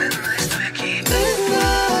 Nena, estoy aquí.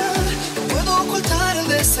 Nena, no puedo ocultar el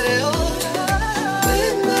deseo.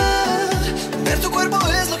 Nena, ver tu cuerpo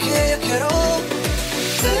es lo que yo quiero.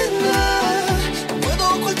 Nena, no puedo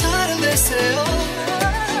ocultar el deseo.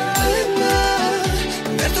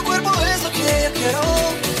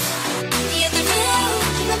 Yo te veo,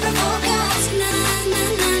 tú me provocas, na na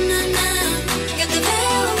na na na. Yo te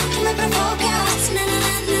veo, tú me provocas, na na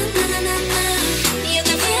na na na na. Yo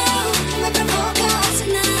te veo, tú me provocas,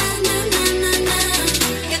 na na na na na.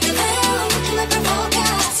 Yo te veo, tú me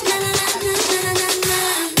provocas, na na na na na na.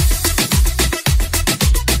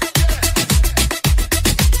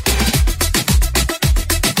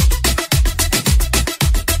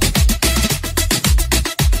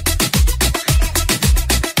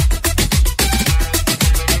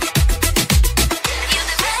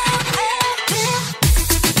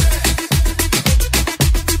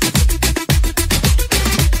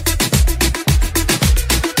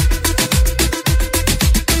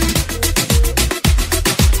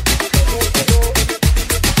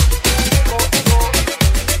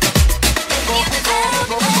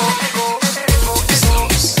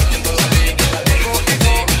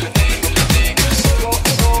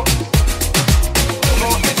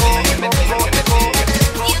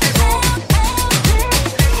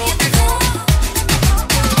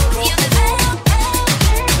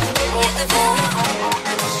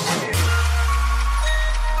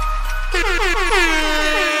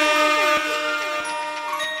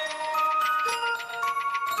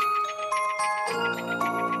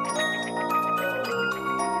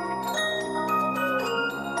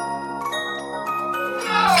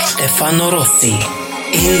 Stefano Rossi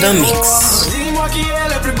in the mix. Dis-moi qui est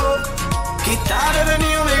le plus beau, qui t'a devenu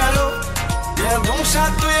mégalo. Viens donc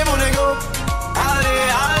chatouiller mon ego. Allez,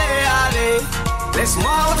 allez, allez,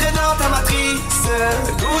 laisse-moi entrer dans ta matrice. matrice,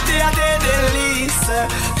 goûter à tes délices.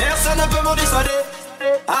 Personne ne peut m'en dissuader.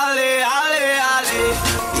 Allez, allez, allez,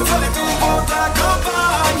 je ferai tout pour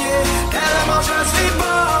t'accompagner. Tellement je suis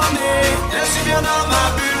borné, je suis bien dans ma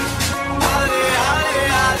bulle. Allez, allez,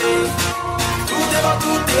 allez, tout est beau,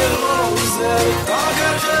 tout est rose. Tant que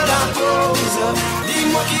je l'impose,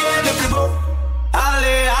 dis-moi qui est le plus beau.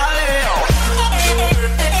 Allez, allez, oh.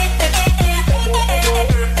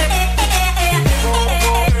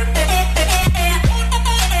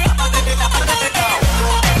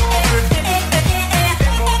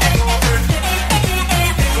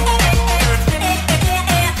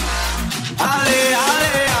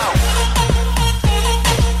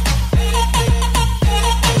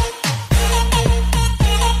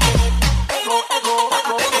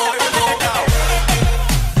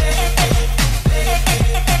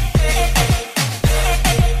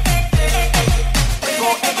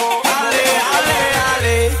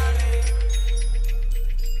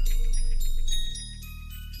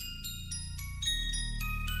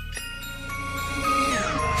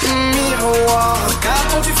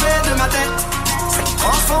 Qu'as-tu fait de ma tête? Cette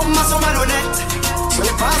transformation malhonnête, ce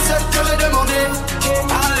n'est pas ce que j'ai demandé.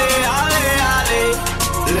 Allez, allez, allez,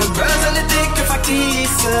 le buzz n'était que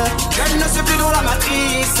factice. Je ne suis plus dans la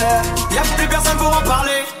matrice, y'a plus personne pour en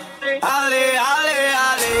parler. Allez, allez,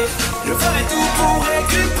 allez, je ferai tout pour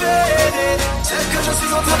récupérer ce que je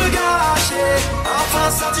suis en train de gâcher,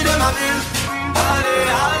 enfin sorti de ma bulle. Allez,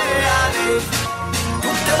 allez, allez,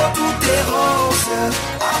 tout est rose,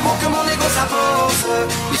 avant que mon ego s'impose.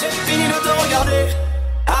 J'ai fini de te regarder.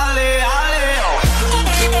 Allez, allez, oh.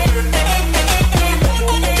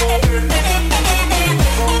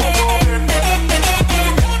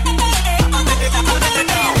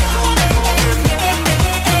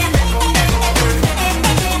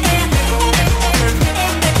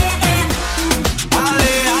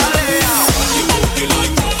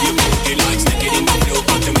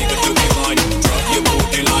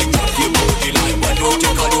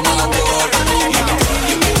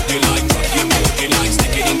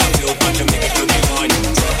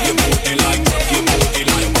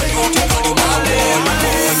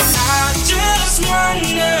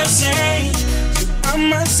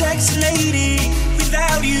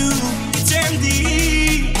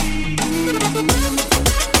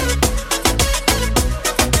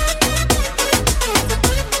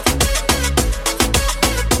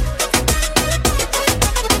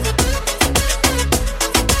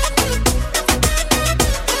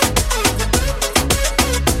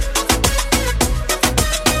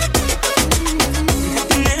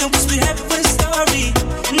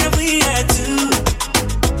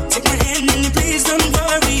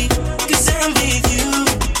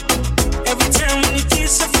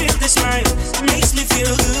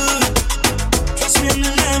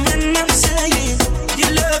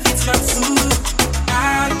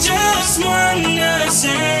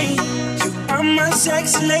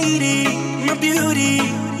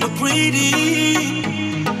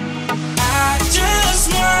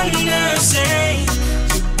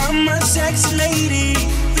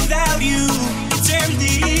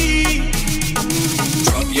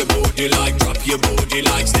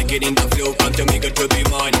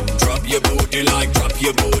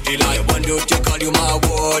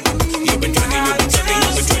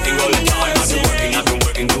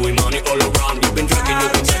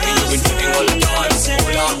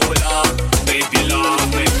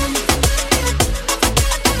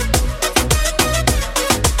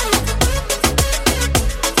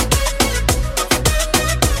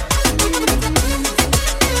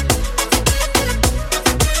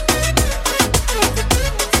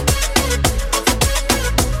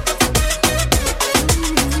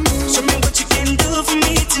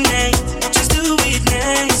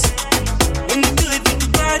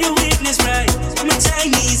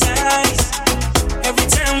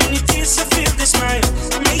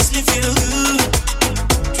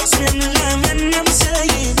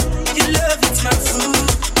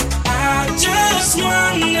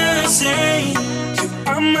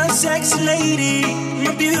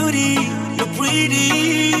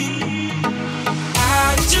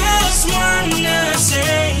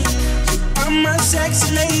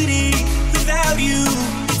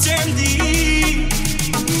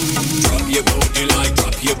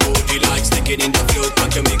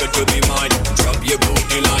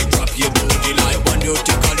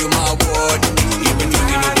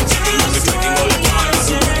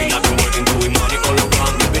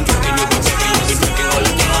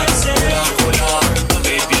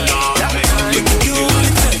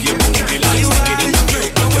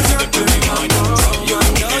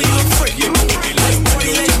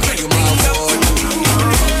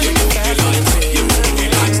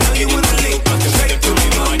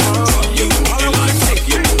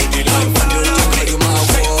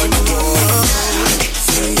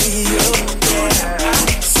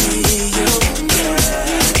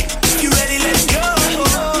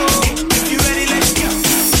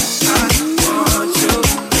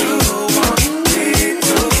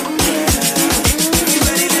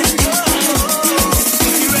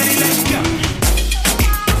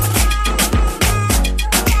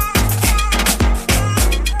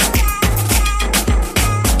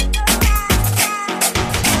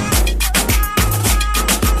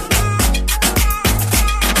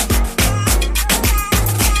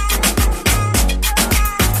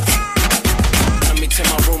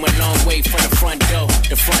 way from the front door.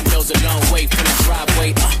 The front door's a long way from the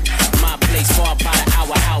driveway. My place far by the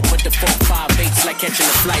hour out, but the 4-5-8's like catching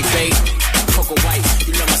a flight, babe. Coco White,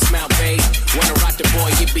 you know my smile, babe. Wanna rock the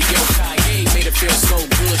boy, it be yo Kanye. Made her feel so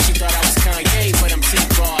good, she thought I was Kanye, but I'm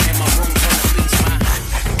T-Raw and my room's on the beach, my.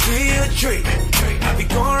 Give you a treat, I be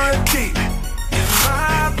going deep in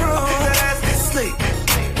my room. Put that ass to sleep,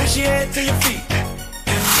 push your head to your feet.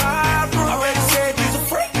 In my room, I already said you's a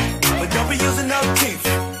freak, but don't be using no teeth.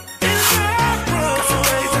 In my room, got some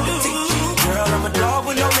ways I can teach you. Girl, I'm a dog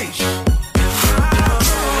with no leash. In my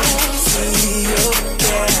room, see you,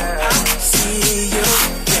 yeah, I see you,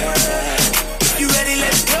 yeah. If you ready,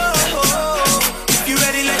 let's go. If you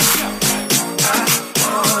ready, let's go. I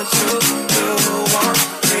want you to want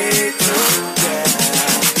me to, yeah.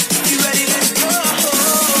 If you ready, let's go.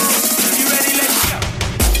 If you ready, let's go.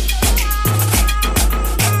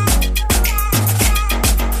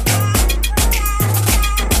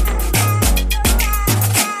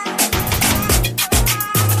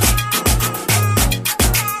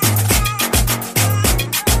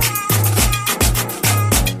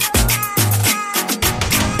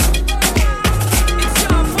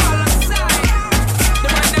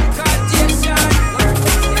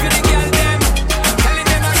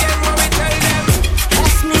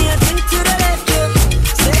 Pass me a drink to the left, yeah.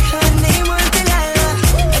 Say her name was Delilah,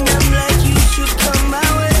 and I'm like, you should come my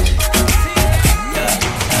way.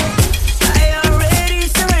 I already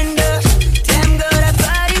surrender. Damn girl, that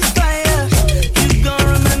body's fire. You gon'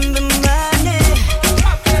 remember my name.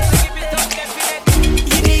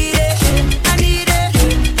 You need it, I need it.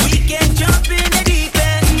 We can jump in the deep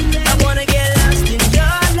end. I wanna get lost in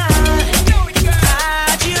your life.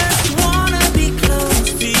 I just wanna be close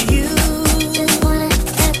to you.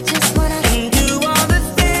 And do all the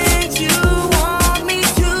things you want me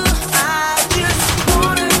to. I just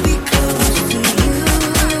wanna be close to you.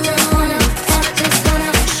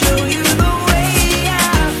 Show you the way I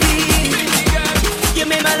feel. You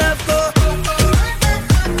made my love go.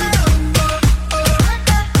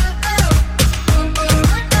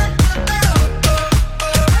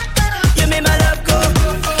 You made my love go.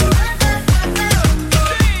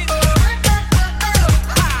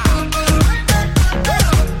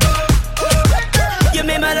 You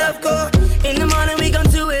made my love go. In the morning we gon'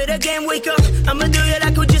 do it again. Wake up, I'ma do you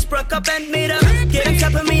like we just broke up and made up. Get on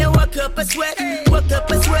top of me and walk up a sweat, walk up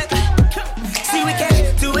a sweat. See we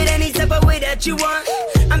can do it any type of way that you want.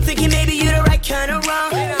 I'm thinking maybe you're the right kind of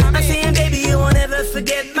wrong. I'm saying baby you won't ever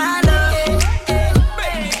forget my love.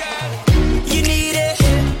 You need it,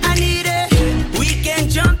 I need it. We can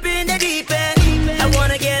jump in the deep end. I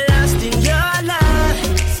wanna get lost in your life.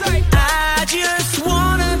 I just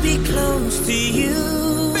wanna be close to you.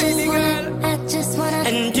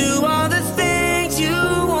 And do all the things you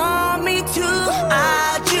want me to.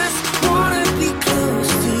 I just wanna be close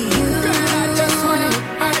to you.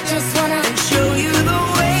 And show you the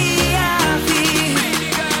way I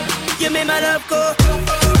feel. You made my love go.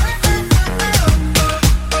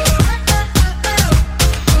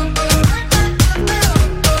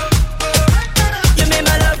 You made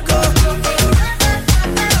my love go.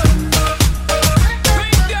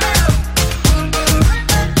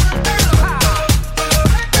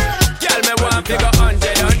 Girl, me want to go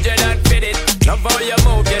 100 and fit it. Love how you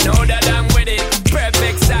move, you know that I'm with it.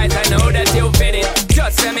 Perfect size, I know that you fit it.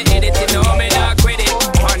 Just let me hit it, you know me not quit it.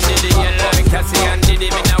 One did it, you like Cassie and Diddy.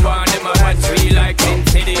 Me now want them a watch me like Sin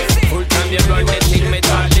City. Full time you run the thing, me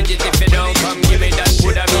talk legit. If you don't come, give me that,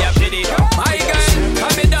 woulda be a pity. My girl,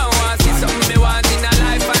 come me down, want see something me want in a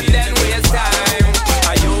life and then waste time.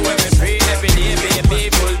 Are you when me free every day, baby?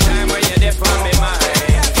 Full time when you're there for me, mind.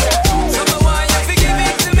 So me want you to give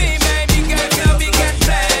it to me, baby girl, so we can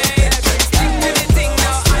play. Stick to the thing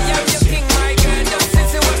now, I am your king, my girl. Just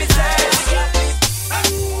listen what me say.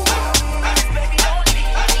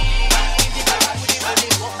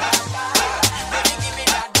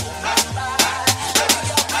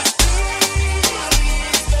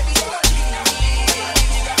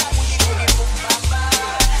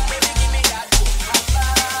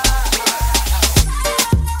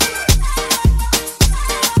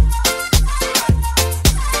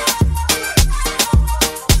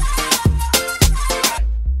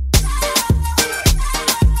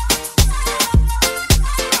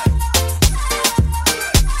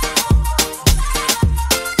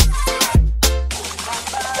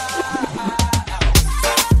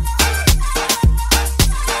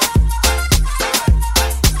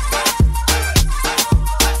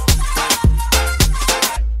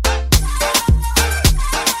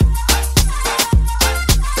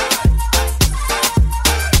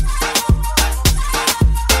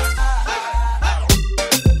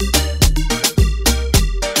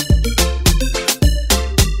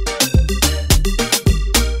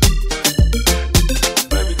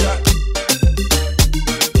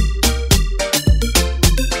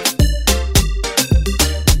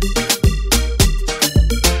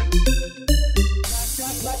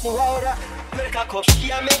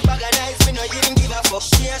 a make bag of nice, me no even give a fuck.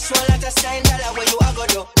 She a show a lot of sign dollar where you a go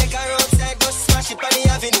do. Take her outside, go smash it on the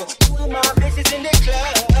avenue. Two of my bitches in the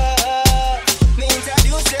club. Me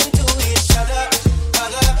introduce them to each other.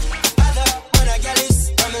 Other, when I get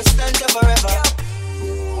this, I'm in stand up forever.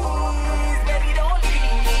 Baby, don't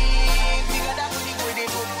leave. We got that booty, booty,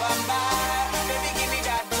 boom, bam, bam. Baby, give me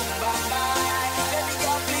that boom, bam, bam. Baby,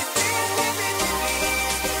 girl, please, please, baby,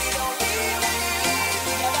 please. Baby, don't leave.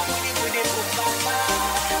 We got that booty, booty, boom, bam, bam.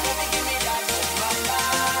 Baby, give me that boom, bam,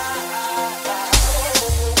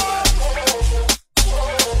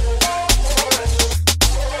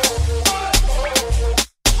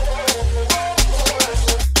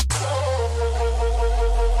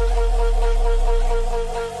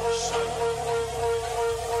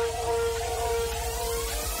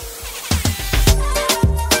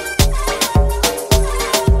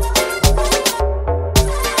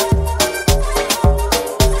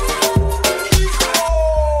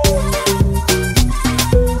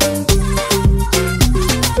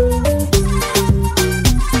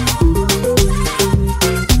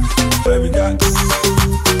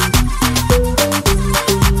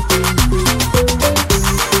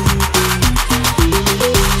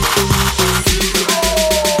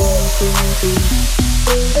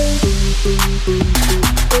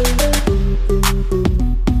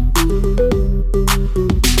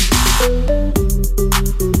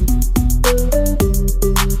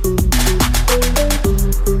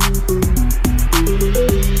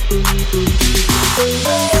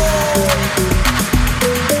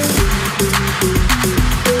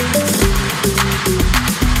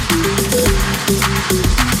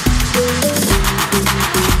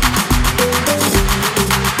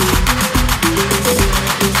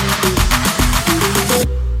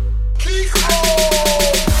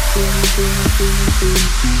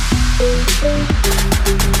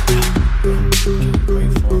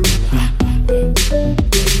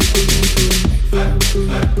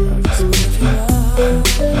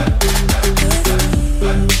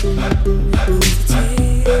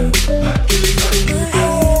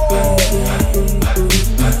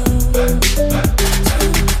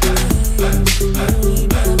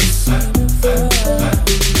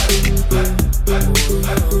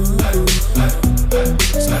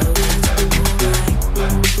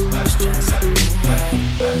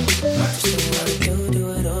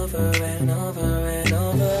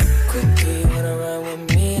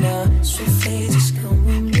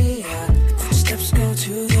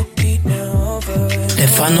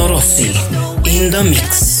 Stefano Rossi in the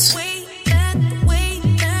mix.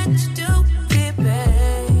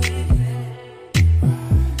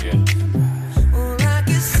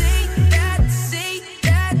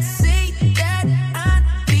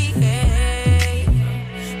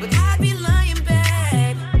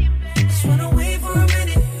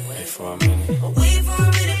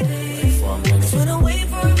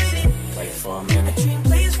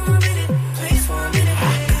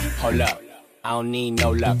 Hold up. I don't need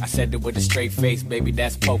no luck. I said it with a straight face, baby,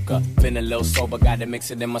 that's poker. Feeling a little sober, gotta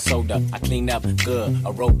mix it in my soda. I clean up good,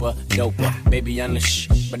 a roper, doper. Baby, I'm the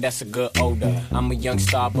but that's a good odor. I'm a young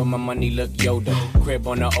star, but my money look Yoda. Crib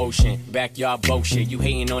on the ocean, backyard bullshit. You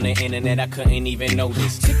hating on the internet, I couldn't even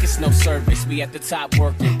notice. Tickets, no service, we at the top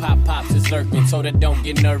working. Pops is lurking, so that don't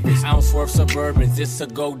get nervous. I don't swerve Suburbans, it's a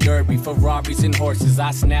go derby. Ferraris and horses,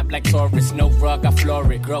 I snap like Taurus. No rug, I floor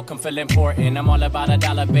it. Girl, come feel important. I'm all about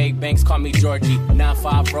 $1, big banks, call me Georgie.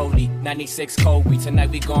 9-5 Rollie, 96 Kobe.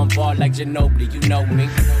 Tonight we gon' ball like Ginobili, you know me.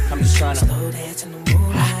 I'm just tryna slow dance in the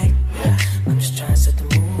moonlight. I'm just tryna set the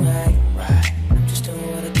mood right. I'm just doing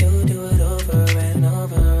what I do it over and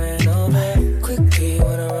over and over. Quickly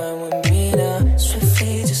wanna run with me now.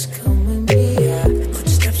 Swiftly just come with me.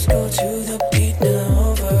 Footsteps go to the beat now,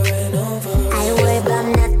 over and over. I ain't worried about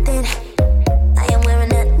nothing. I am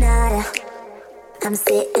wearing a nada. I'm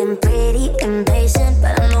sitting pretty impatient,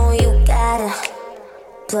 but I know you gotta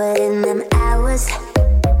put in them hours.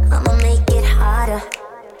 I'ma make it harder.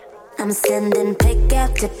 I'm sending pic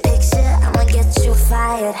after picture. I'ma get you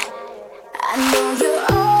fired. I know you're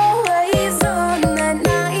always on that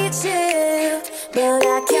night shift, but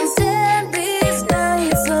I can't stand these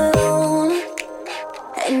nights alone.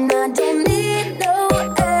 And I don't need no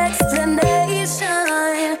explanation,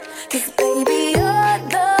 'cause baby, you're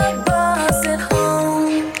the boss at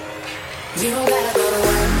home. You don't gotta go to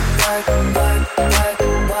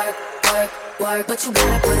work, but you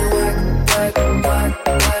gotta put in work.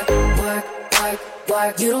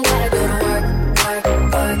 You don't gotta go to work.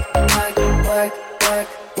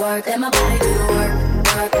 Let my body do the work.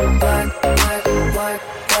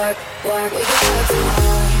 We can work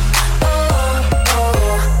tomorrow.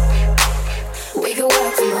 We can work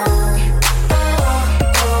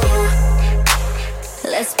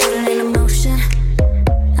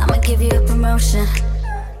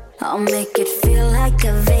I'll make it feel like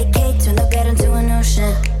a vacate, turn the bed into an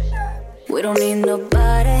ocean. We don't need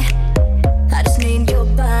nobody, I just need your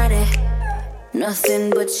body.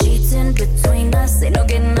 Nothing but sheets in between us, ain't no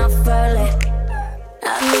getting off early.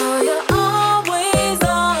 I know you're always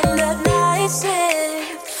on that night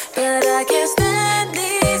shift, but I can't stand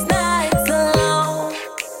these nights alone.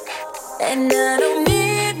 And I don't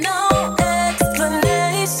need no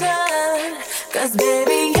explanation, 'cause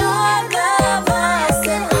baby your love I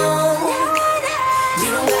sent home. You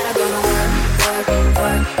don't gotta go to work, work,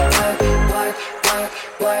 work, work, work, work,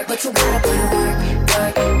 work, but you gotta go to work,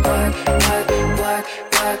 work, work, work, work,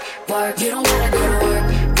 work, work. You don't gotta go to work,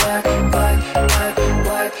 work, work, work,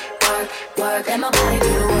 work, work, work. Let my body do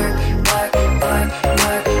the work, work, work,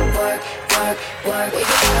 work, work, work, work. We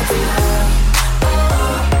can work tomorrow,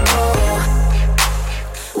 oh, oh.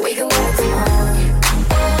 We can work tomorrow,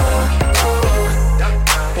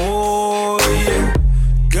 Oh yeah,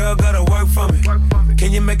 girl gotta work for me.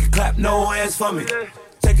 Can you make it clap? No hands for me.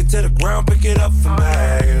 Take it to the ground, pick it up for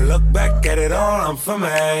me. Look back at it all, I'm for me.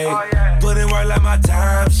 Put in work like my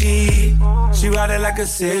time sheet. She ride it like a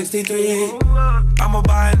 63. I'ma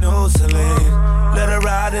buy a new Celine. Let her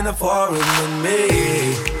ride in the forest with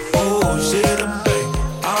me. Oh, she the babe,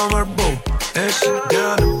 I'm her boo. And she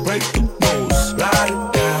down to break the rules. Ride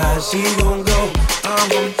it down, she gon' go. I'm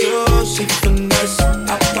gon' do, she finesse.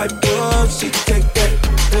 I pipe up, she take that.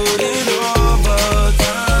 Put it over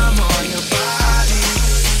time on your body.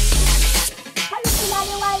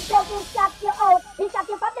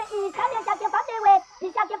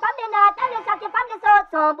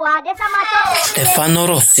 Stefano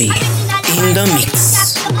Rossi in the mix.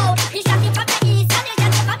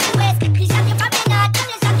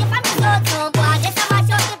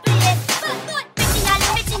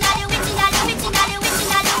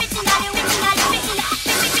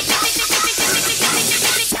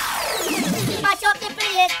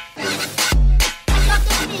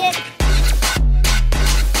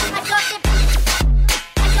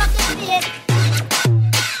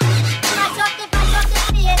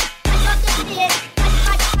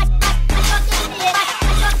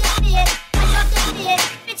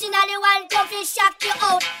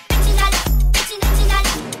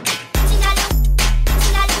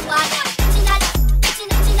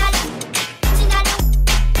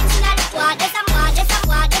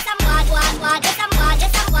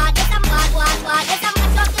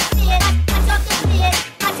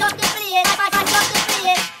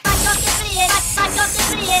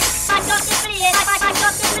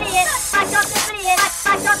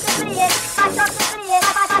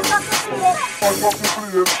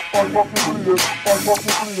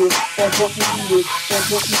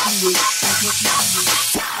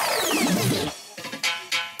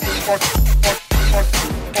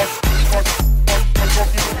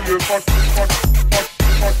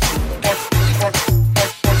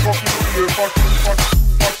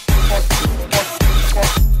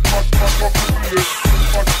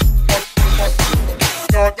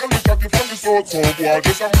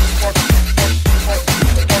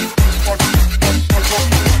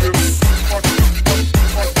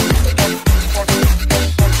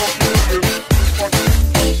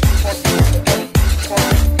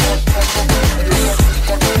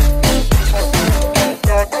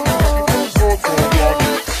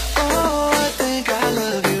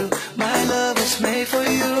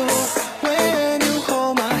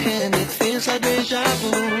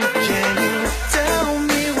 Can you tell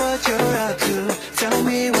me what you're up to? Tell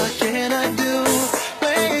me what can I do?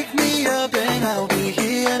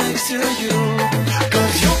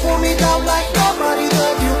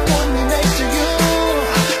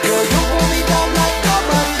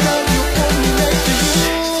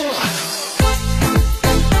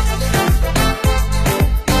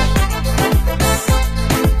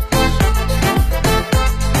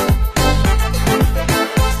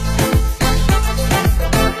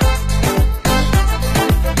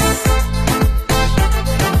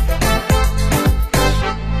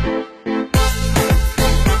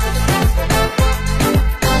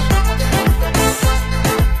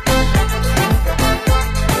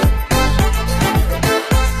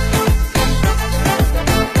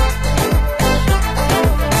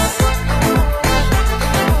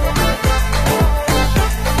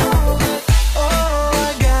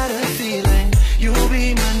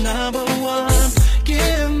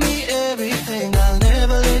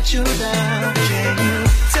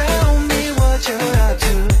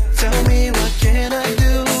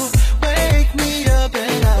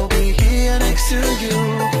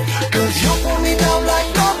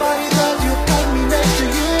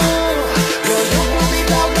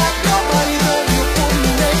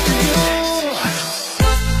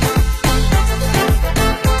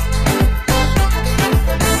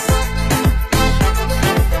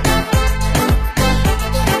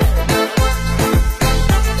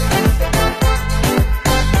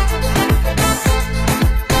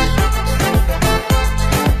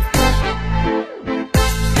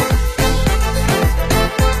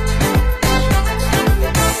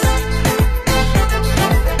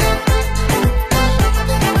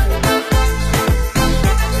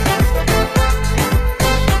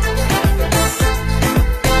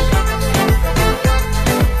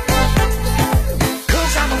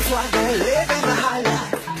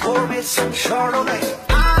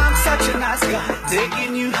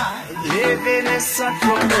 living is such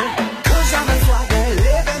romance. Cause I'm a swagger,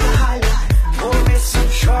 living the high life. Pour me some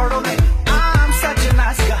Chardonnay. I'm such a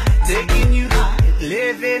nice guy, taking you high,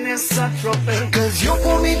 living in such romance. Cause you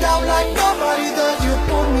pull me down like nobody does. You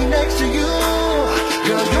put me next to you.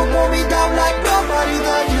 Girl, you pull me down like nobody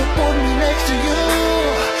does. You put me next to you.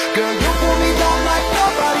 Girl, you pull me down like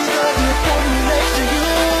nobody does. You put me next to you.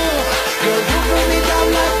 Girl, you pull me down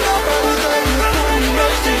like nobody does. You put me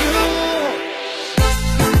next to you.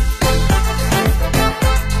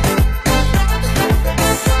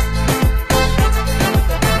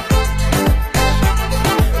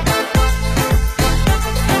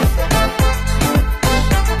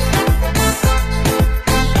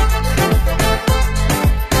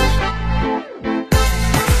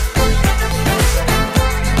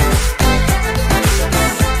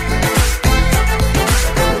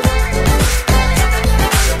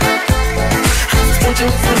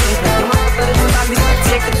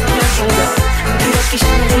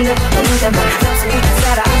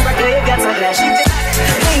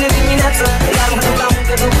 Mâine dimineață, iar mă duc la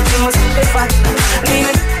muncă după ce mă simt pe față.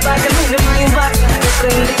 Mâine, parcă mâine mai învață despre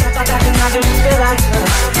îndreptarea când avem speranță.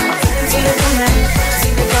 Zile bune,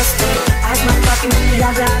 zile proaste, azi mai fac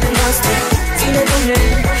imediat ale noastre. Zile bune,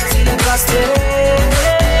 zile proaste.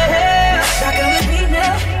 Dacă mi-e bine,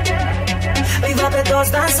 îi văd pe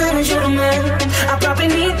toți dansând în jurul meu, aproape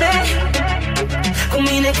minte. Cu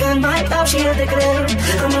mine când mai dau și eu de greu.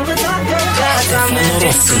 Am învățat pe viața mea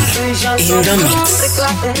de sus în jos, o între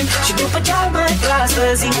toate. Și după cea mai proastă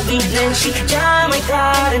zi vine și cea mai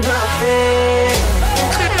tare noapte.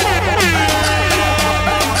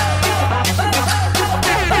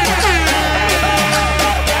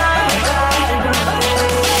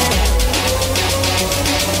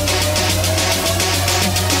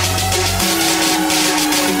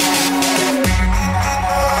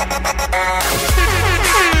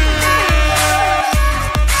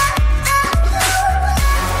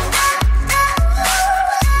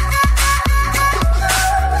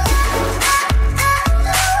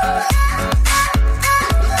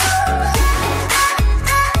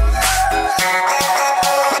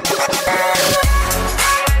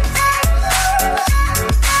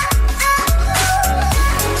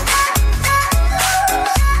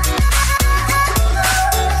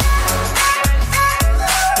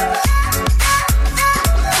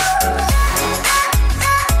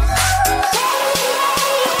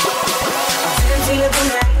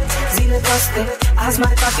 Azi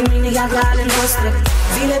mai fac imediat la ale noastre.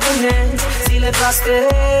 Zile bune, zile proaste.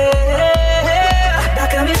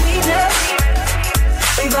 Dacă mi-e bine,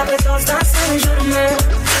 îi văd pe toți dansând în jurul meu,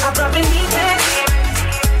 aproape mine.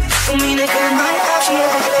 Cu mine când mai dau și eu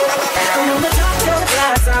de greu. Am învățat că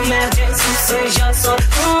viața merge în sus în jos,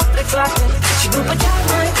 oricum trec toate. Și după cea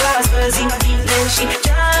mai proastă zi vine și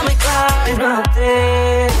cea mai tare noapte.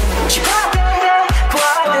 Și poate,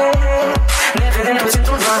 poate ne vedem pe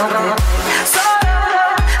centrul noapte.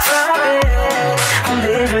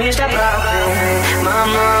 Unde nu ești aproape,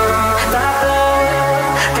 mama, tată,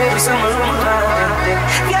 trebuie să mă luăm toate.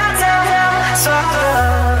 Viața mea, soară,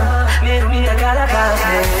 mi-e lumină ca la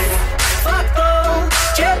carte. Fac tot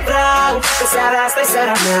ce vreau, că seara asta e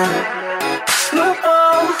seara mea. Nu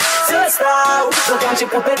pot să stau, tot a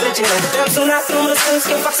început petrecerea. Te-am sunat, nu-mi răspuns,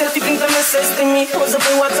 că fac selfie printre meses. Trimit poză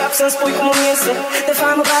pe WhatsApp să-mi spui cum îmi iese. De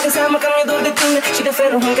fapt mă bag în seamă că mi-e dor de tine și de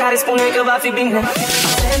felul în care spune că va fi bine.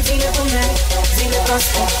 Avem zile bune, zile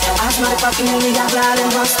proaste, azi mai fac imediat la ale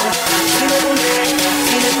noastre. Zile bune,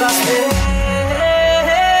 zile proaste.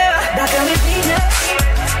 Dacă mi-e bine,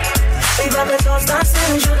 îi văd pe toți dansând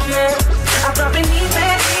în jurul meu, aproape mine.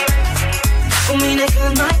 Cu mine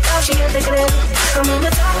când mai dau și eu de greu. Am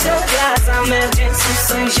învățat că viața merge în sus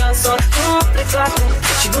în jos, oricum trec toate.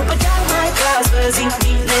 Și după cea mai proastă zi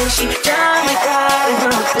vine și cea mai tare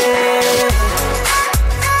noapte.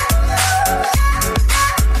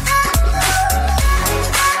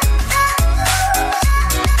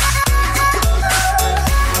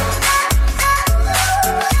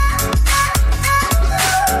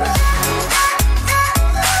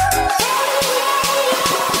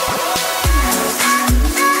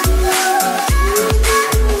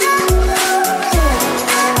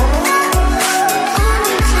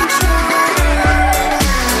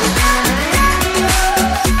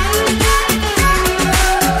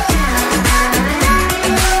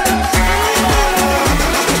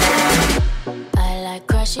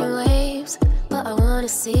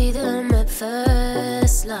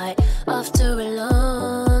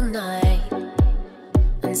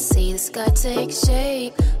 Take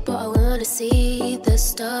shape, but I wanna see the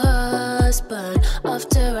stars burn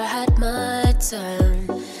after I had my turn.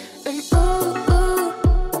 And ooh, ooh,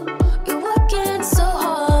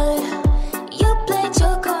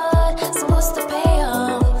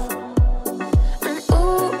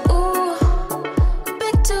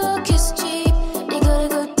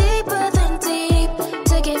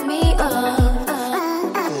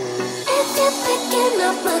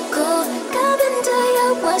 up my cool. Come into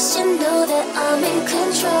your wash, you know that I'm in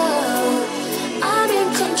control. I'm in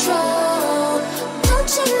control. Don't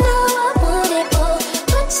you know I want it all?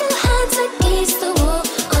 Put your hands against the wall.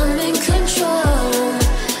 I'm in control.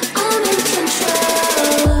 I'm in control.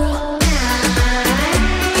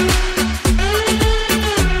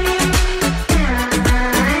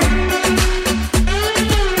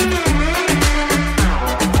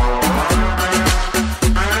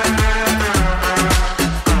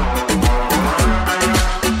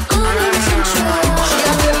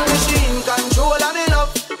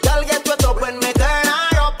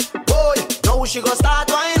 She go start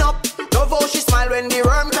wind up. Love how she smile when the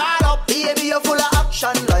worm crawl up. Baby, you're full of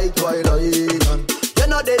action like Twilight. You're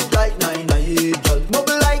not dead like 9-9, girl.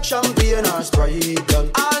 Bubble like champagne or Sprite, girl.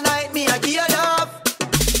 All night me I give you love.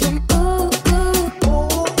 You're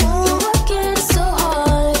working so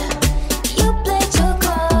hard. You played your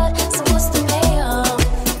card, supposed to pay off.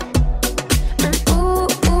 And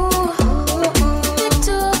the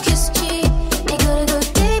talk is cheap. You gotta go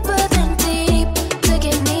deeper than deep to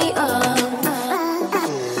get me off.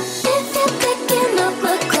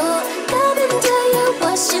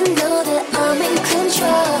 You know that I'm in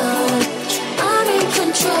control. I'm in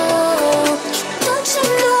control. Don't you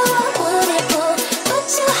know I want it all? Put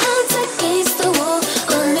your hands against the wall.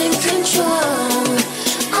 I'm in control.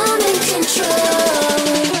 I'm in control.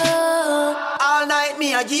 All night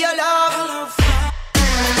me I give you love.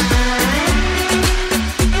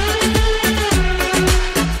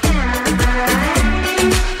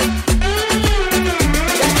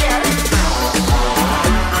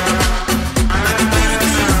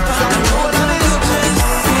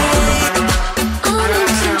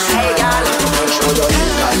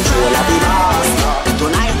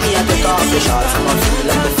 Shots, I'm a feel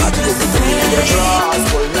like the fat is in your drawers.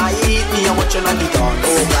 Full night, me a watching on the dawn.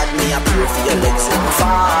 Oh God, me a pray for your legs so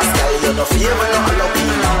fast. Girl, you no fear when you're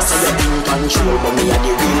Halloween. So you're in control, but me a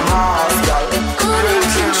the real boss, girl. I'm in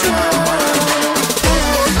control.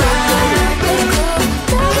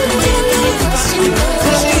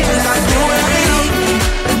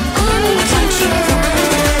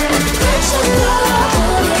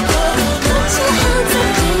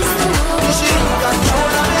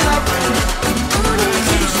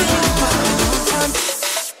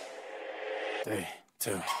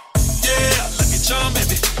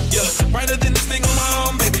 Brighter than this thing on my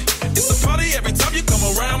arm, baby. It's a party every time you come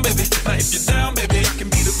around, baby. Now if you're down, baby, I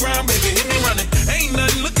can be the ground, baby. Hit me running. Ain't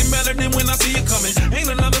nothing looking better than when I see you coming.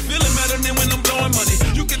 Ain't another feeling better than when I'm blowing money.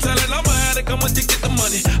 You can tell that I'm an addict, I'm addicted to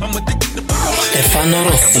money. I'm addicted to power.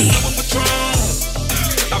 Stefano Rossi.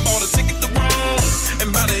 I bought a ticket to Rome,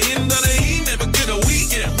 and by the end of the evening, never get a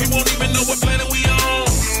weekend. We won't even know what planet we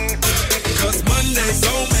on. Cause Monday's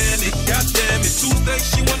so manic, goddamn it. Tuesday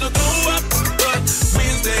she wanna go up, but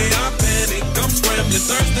Wednesday I panic. I'm scrambling,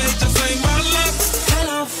 Thursday just ain't my luck.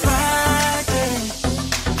 Hello Friday,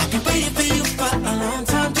 I've been waiting for you for a long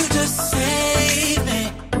time to just save me.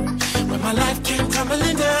 When my life came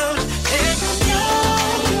crumbling down, and I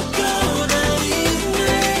know you're gonna leave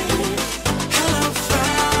me. Hello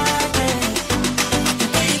Friday, I've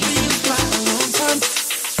been waiting for you for a long time.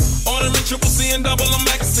 Ordering triple C and double, I'm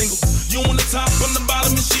back a single. You on the top, on the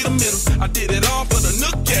bottom, and she the middle. I did it all for the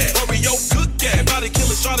Nook cat, Oreo cook cat, body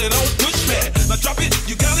killer, shot it on push pad. Now drop it,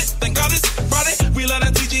 you got it, thank God it's Friday. We let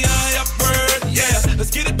that TGI up bird, yeah.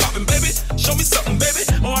 Let's get it poppin', baby. Show me something, baby,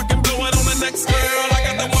 or I can blow it on the next girl. I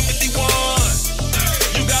got that 151.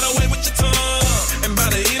 You got away with your tongue, and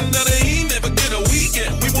by the end of the evening, never get a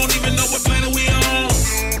weekend. We won't even know what planet we on.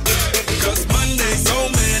 Cause Monday's so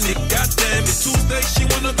manic, goddamn it. Tuesday she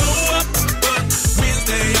wanna go up, but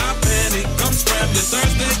Wednesday I panic. I'm scrambling,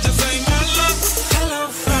 Thursday just ain't my luck. Hello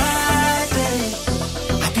Friday,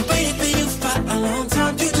 I've been waiting for you for a long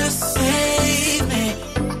time to just save me.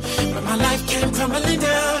 But my life came crumbling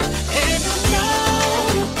down, and I know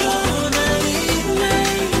you're gonna leave me.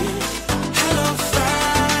 Hello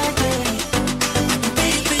Friday, I've been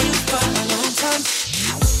waiting for you for a long time.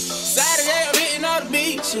 Saturday I'm hitting all the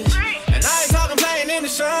beaches, and I ain't talking playing in the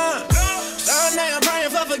sun. Sunday I'm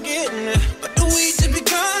praying for forgetting it, but the week just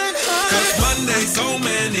begun. Cause Monday's so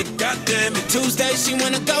manic, goddamn it. Tuesday she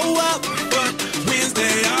wanna go up, but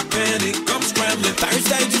Wednesday I panic. I'm scrambling,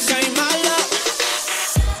 Thursday just ain't my luck.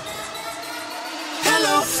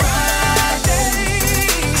 Hello Friday,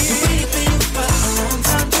 I've been waiting for you for a long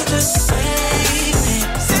time to just save me.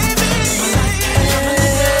 Save me.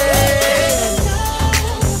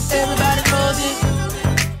 Everybody knows it.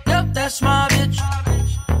 Yep, that's my bitch.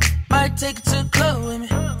 Might take it to the club with me,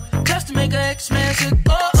 just to make her ex-man sick.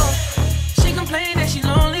 Oh, she complained that she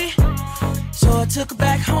lonely, so I took her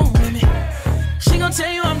back home with me. She gon'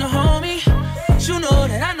 tell you I'm the homie. She know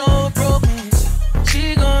that I know what broke means.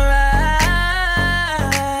 She gon' ride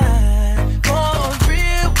for a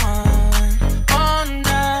real one all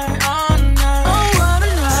night, all night. Oh, what a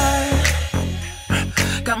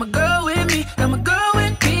night. Got my girl with me, got my girl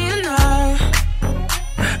with me tonight.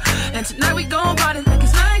 And tonight we gon' party like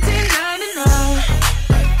it's 1999.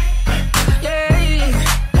 Yeah,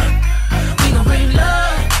 we gon' bring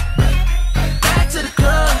love back to the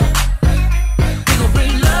club. We gon'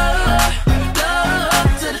 bring love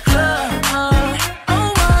to the club. Oh,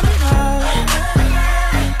 what a night.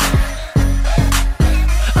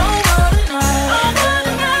 Oh, what a night. Oh, what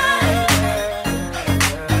a night.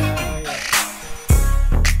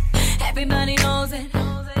 Everybody knows it.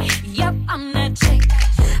 Yep, I'm that chick.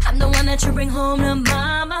 I'm the one that you bring home to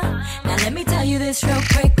mama. Now let me tell you this real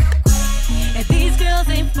quick. If these girls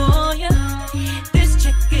ain't for you, this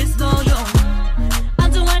chick is loyal.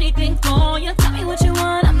 I'll do anything for you. Tell me what you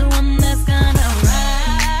want. I'm the one that's gonna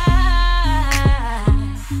ride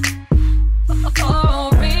for a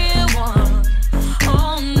real one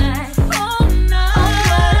all night, all night. Oh,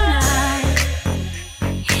 what a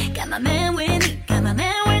night. Got my man with me, got my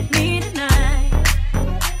man with me tonight.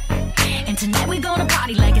 And tonight we gonna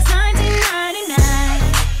party like it's 1999.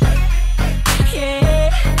 Yeah.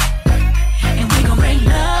 And we gon' bring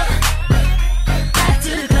love back to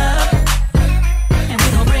the club. And we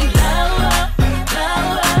gon' bring love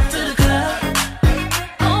to the club.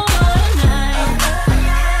 Oh, what a night.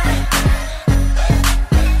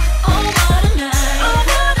 Oh, what a night. Oh,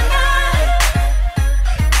 what a night.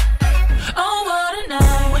 Oh, what a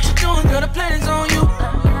night. What you doing, girl? The plan is on you.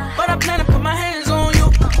 But I plan to put my hands on you.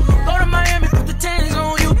 Go to Miami, put the tens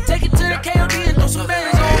on you. Take it to the KOD and throw some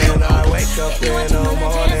bands on you. When I wake up in the morning,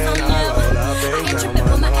 I roll up and count my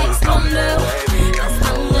money.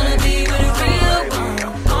 I'm gonna be with a real one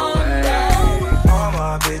all night. All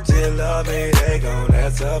my bitches love me, they gon'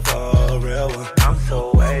 answer for a real one. I'm so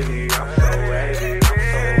wavy, I'm so wavy, I'm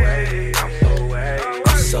so wavy, I'm so wavy.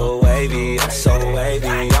 I'm so wavy, I'm so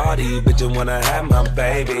wavy. All these bitches wanna have my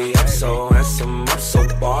baby. I'm so handsome, I'm so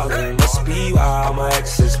ballin'. Must be why all my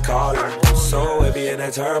exes callin'. I'm so wavy in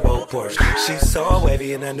that turbo Porsche. She's so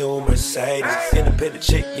wavy in that new Mercedes. Independent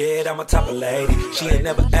chick, yeah, I'm a top of lady. She ain't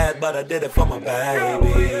never asked, but I did it for my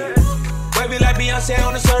baby. Wavy like Beyonce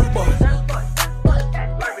on the surfboard.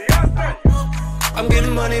 I'm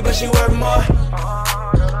getting money, but she worth more.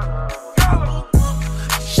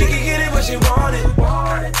 She can get it when she want it.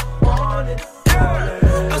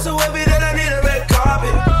 I'm so wavy that I need a red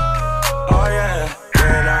carpet. Oh yeah.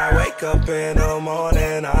 When I wake up in the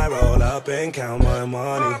morning, I roll up and count my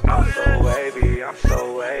money. I'm so wavy, I'm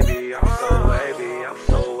so wavy, I'm so wavy, I'm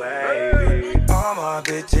so wavy. All my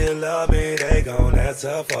bitches love me, they gon'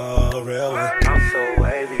 answer for a real one. I'm so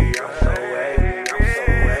wavy, I'm so wavy, I'm so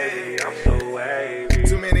wavy, I'm so wavy.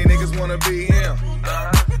 Too many niggas wanna be him.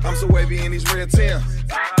 I'm so wavy in these red Tim.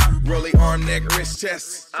 Rolly arm, neck, wrist,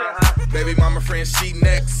 chest. Baby mama friend, she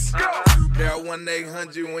next. Dial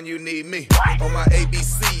 1-800 when you need me. On my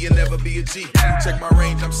ABC, you'll never be a G. Check my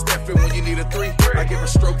range, I'm stepping when you need a 3. I give her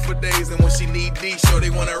stroke for days, and when she need D, sure they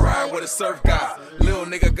wanna ride with a surf guy. Lil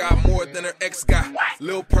nigga got more than her ex guy.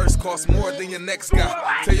 Lil purse costs more than your next guy.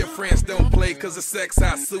 Tell your friends don't play cause of sex.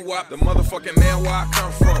 I sue up the motherfucking man where I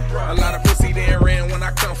come from. A lot of pussy then ran when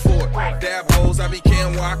I come for it. Dab hoes, I be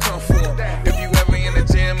can where I come from. If you ever in the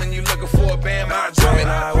gym and you looking for a band, I drum it. When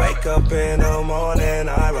I wake up in the morning,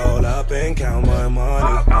 I roll up and count my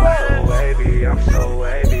money. I'm so wavy, I'm so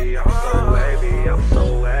wavy, I'm so wavy, I'm so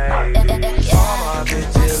wavy. All my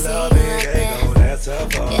bitches love me, they gon' answer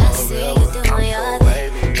for a real one. I'm so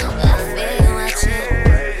wavy, I'm so wavy,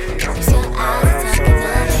 I'm so wavy,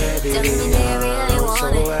 I'm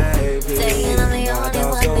so wavy. Taking on the only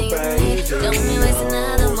one thing you need. Don't be wasting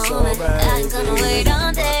another moment. I'm gonna wait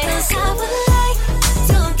all day. 'Cause I would like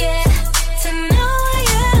to get to know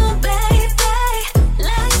you, baby.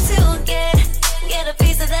 Like to get a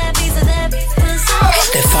piece of that, piece of that.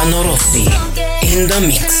 Stefano Rossi in the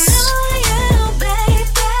mix.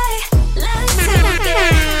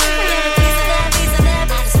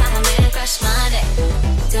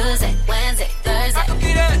 Tuesday, Wednesday, Thursday.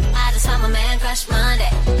 I just found my man crush Monday,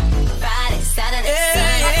 Friday, Saturday,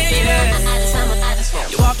 Sunday. I just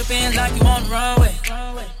You walk up in like you on the runway.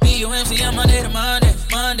 B-U-M-C on Monday to Monday.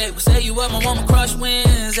 Monday, we say you up, my woman crush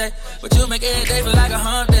Wednesday. But you make every day feel like a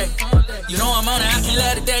hump day. You know I'm on it, I can't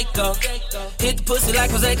let a day go. Hit the pussy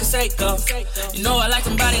like Jose Canseco. You know I like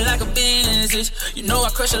somebody like a Benz. You know I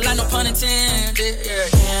crush it like no pun intended. Yeah.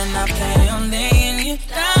 Can I play on laying you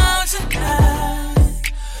down tonight?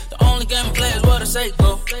 The only game I play is what I say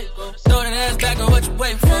go. Throw that ass back or what you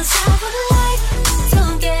waiting for. 'Cause I would like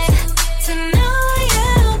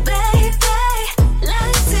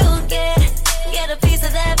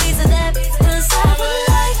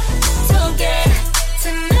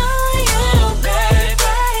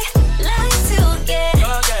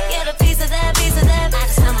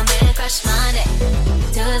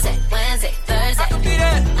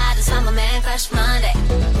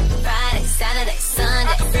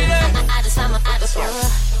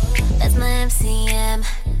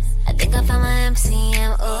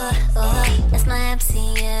MCM, oh, that's my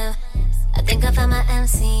MCM. I think I found my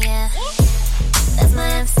MCM. That's my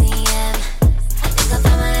MCM. I think I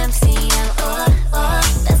found my MCM, oh,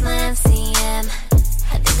 that's my MCM.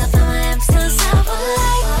 I think I found my MCM. 'Cause I would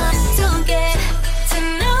like to get to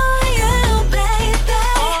know you, baby.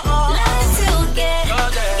 Like to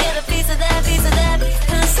get a piece of that, piece of that.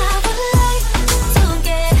 'Cause I would like to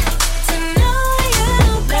get to know you,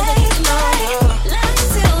 baby. Like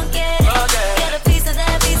to get a piece of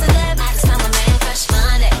that, piece of that. I just found my man crush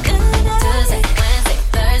Monday, Tuesday, Wednesday,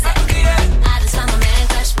 Thursday. I just found my man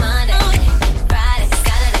crush Monday, Friday,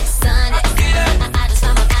 Saturday, Sunday. I just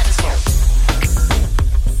found my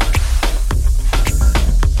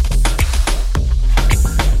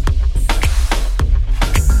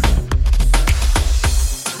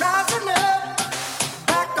Rising up,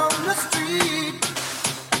 back on the street.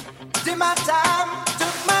 Did my time,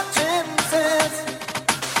 took my chances.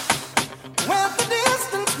 Went the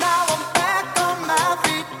distance, now I'm back on my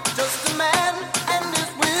feet. Just a man and his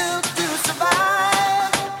will to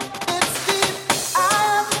survive. It's the eye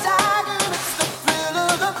of the tiger, it's the thrill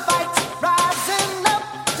of the fight. Rising up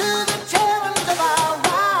to the challenge of our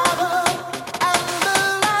rival. And the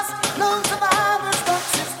last known survivor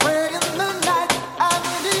stalks his prey in the night. And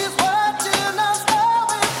he's watching us go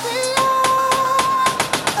with the eye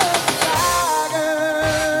of the tiger.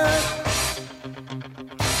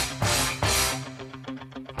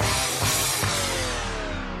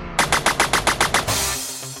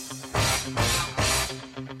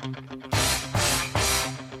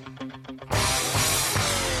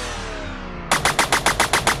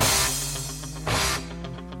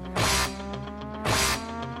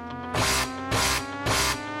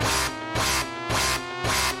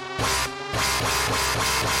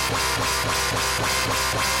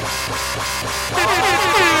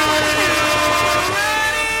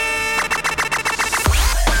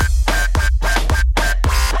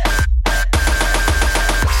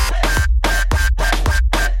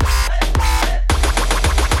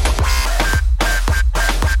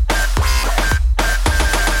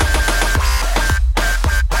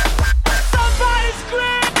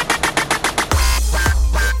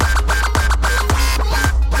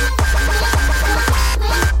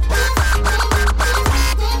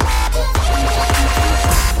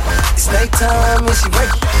 It's nighttime and she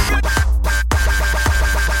ready.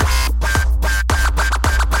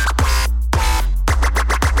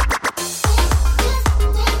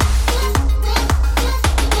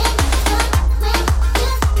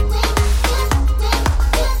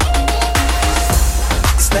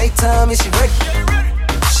 It's nighttime and she ready.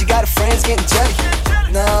 She got her friends getting jelly.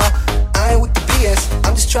 Nah, I ain't with the BS.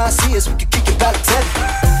 I'm just trying to see us. We can kick it back to telly.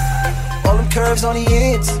 All them curves on the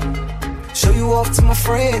ends. Show you off to my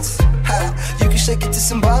friends. Ha, you can shake it to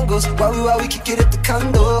some bongos while we kick it at the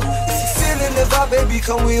condo. If you feeling the vibe, baby,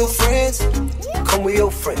 come with your friends. Come with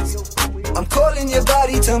your friends. I'm calling your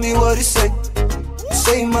body, tell me what it say.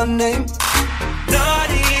 Say my name.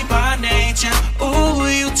 Naughty by nature, ooh,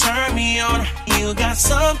 you turn me on. You got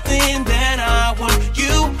something that I want,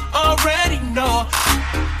 you already know.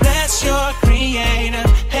 Bless your creator,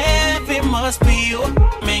 heaven must be you.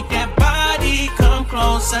 Make that body come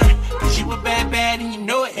closer. Cause you a bad, bad and you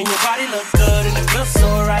know it. And your body look good and it feels so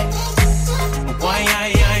right. Why,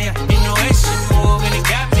 yeah. You know it she move and it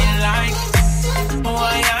got me like.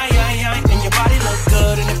 Why, yeah. And your body look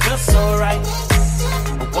good and it feels so right.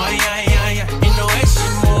 Why, yeah. You know it she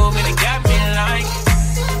move and it got me like.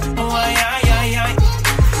 Why, yeah.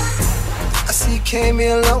 I see you came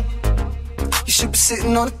here alone. You should be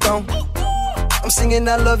sitting on the throne. I'm singing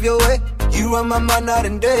I love your way. You run my mind night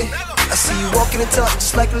and day. I see you walking and talking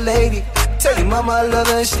just like a lady. Tell your mama I love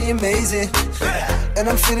her and she amazing. And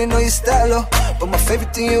I'm feeling on your style, oh. But my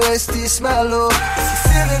favorite thing you is still your smile, oh. If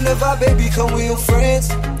you feeling the vibe, baby, come with your friends.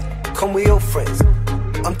 Come with your friends.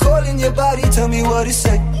 I'm calling your body, tell me what it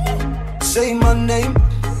say. Say my name.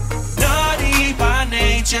 Naughty by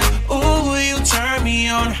nature, ooh, you turn me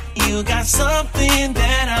on. You got something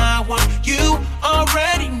that I want, you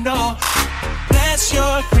already know. Bless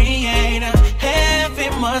your creator,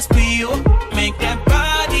 heaven must be you. Make that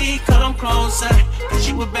body come closer. Cause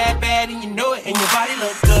you a bad, bad and you know it. And your body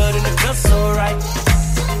look good and it feels so right.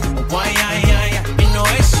 Why, yeah. You know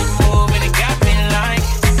it she move and it got me like.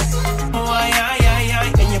 Why,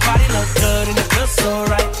 yeah. And your body look good and it feels so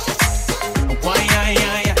right. Why,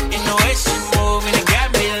 yeah. You know it she move and it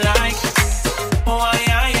got me like. Why,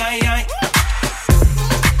 yeah.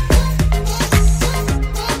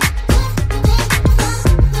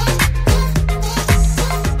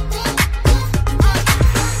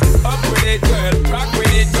 Up with it, girl. Rock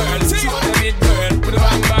with it, girl. Show them it, girl. Put it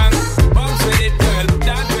on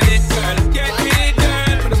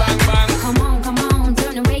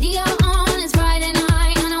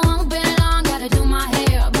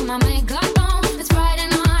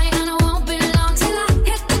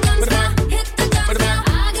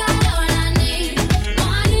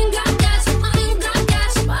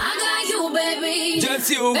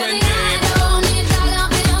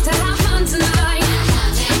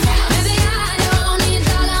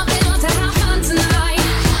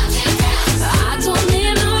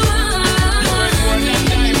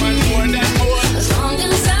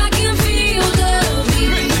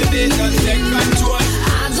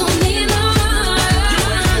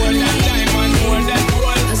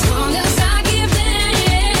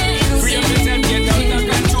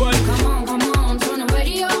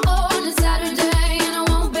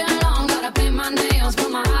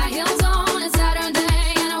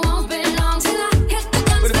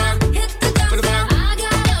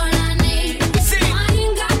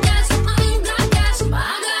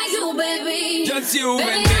just you and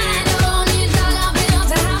Baby, me. I don't need dollar bills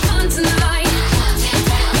to have fun tonight.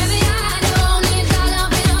 Baby, I don't need dollar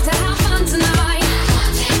bills to have fun tonight.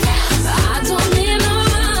 I don't need no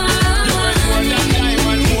More than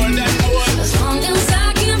diamond, more than gold. as long as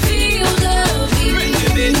I can feel the beat.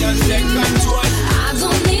 Baby, just take control. I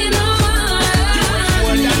don't need no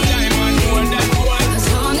More than diamond, more than gold. as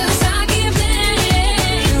long as I keep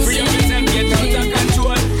dancing. Free up yourself, get out of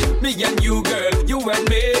control. Me and you, girl, you and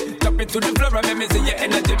me. Drop it to the floor and make me see your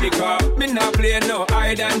energy because me not play no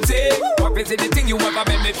hide and seek. What is it the thing you ever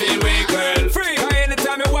make me feel weak, girl? Free.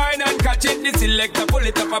 Anytime you whine and catch it, the selector pull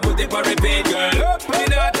it up and put it for repeat, girl. Me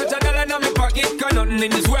not touch a dollar in my pocket, cause nothing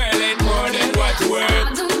in this world ain't more than what you worth.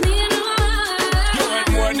 I don't need no You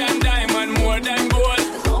worth more than diamond, more than gold.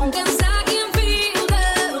 as long as I can feel the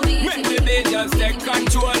beat. Make the beat just take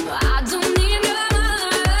control. I don't need no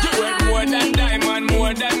You worth more than diamond,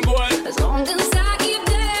 more than gold. as long as I keep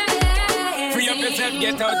dancing. Free up yourself,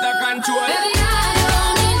 get out of control. Baby, I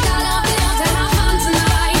don't need dollar bills to have fun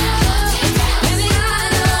tonight. Baby, I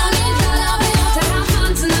don't need dollar bills to have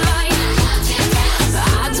fun tonight.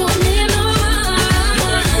 I don't need no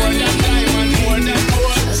More than diamond, more than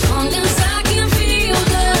gold. as long as I can feel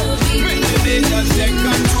the beat. Make the beat just take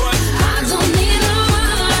control. I don't need no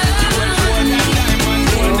More than diamond,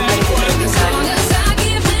 more than gold. as long as I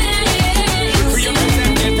keep dancing. Free up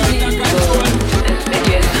yourself, get out of control.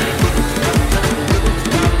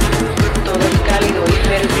 Todo es cálido y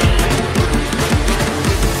fértil.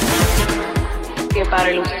 Que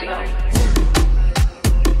para ilusión.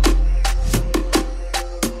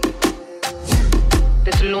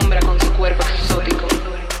 Deslumbra con su cuerpo exótico.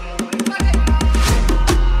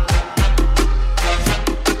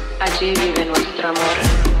 Allí vive nuestro amor.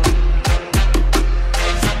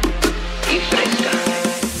 Y fresca.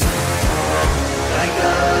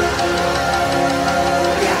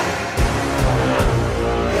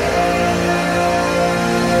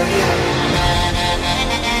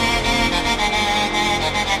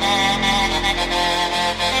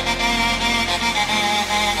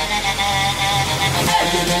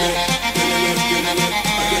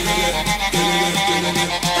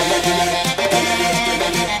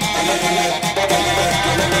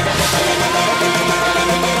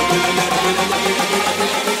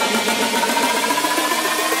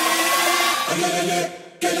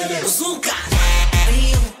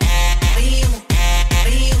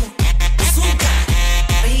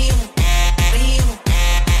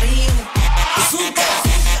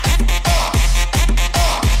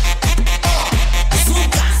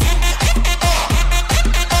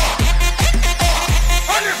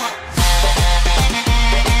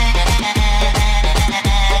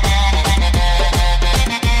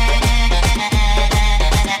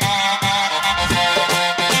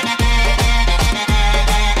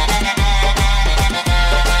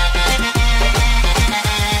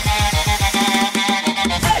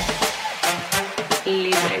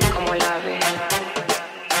 Libre como el ave,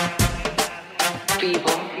 vivo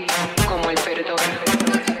como el perdón.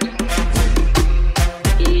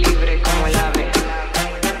 Libre como el ave,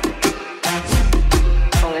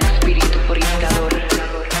 con espíritu purificador.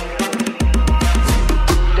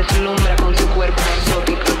 Deslumbra con su cuerpo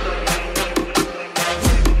exótico.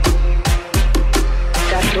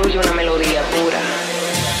 Te arrolla una melodía pura.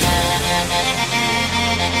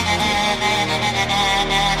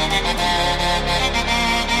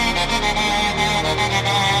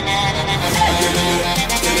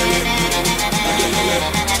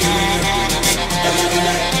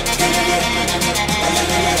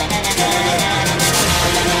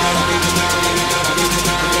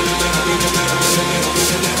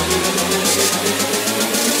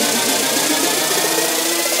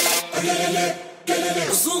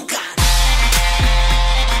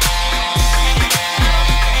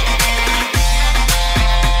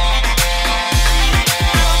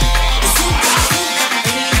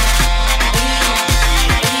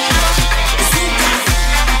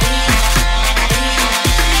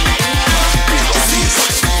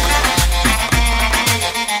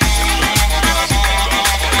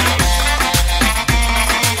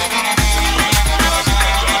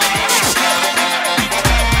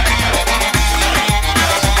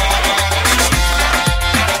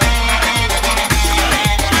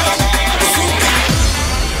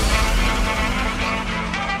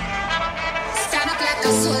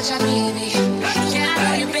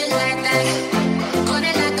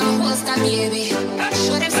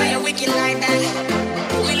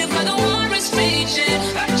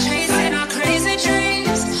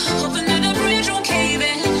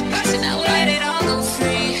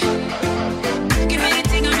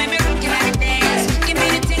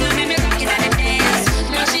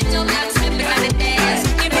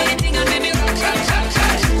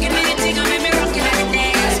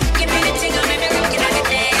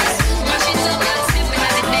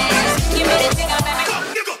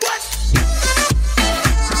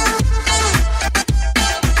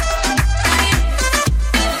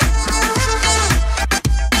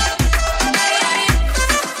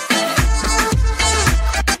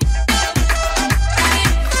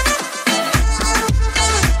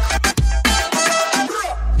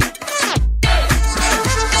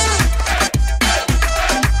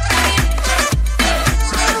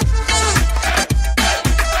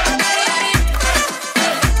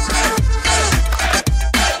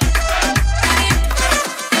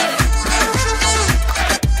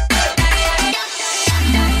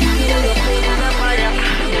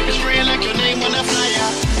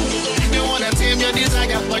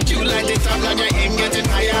 But you light it up like you ain't getting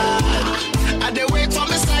higher. I dey wait for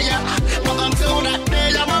Messiah, but until that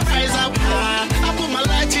day I'ma rise up high. I put my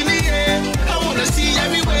light in the air, I wanna see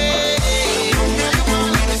everywhere.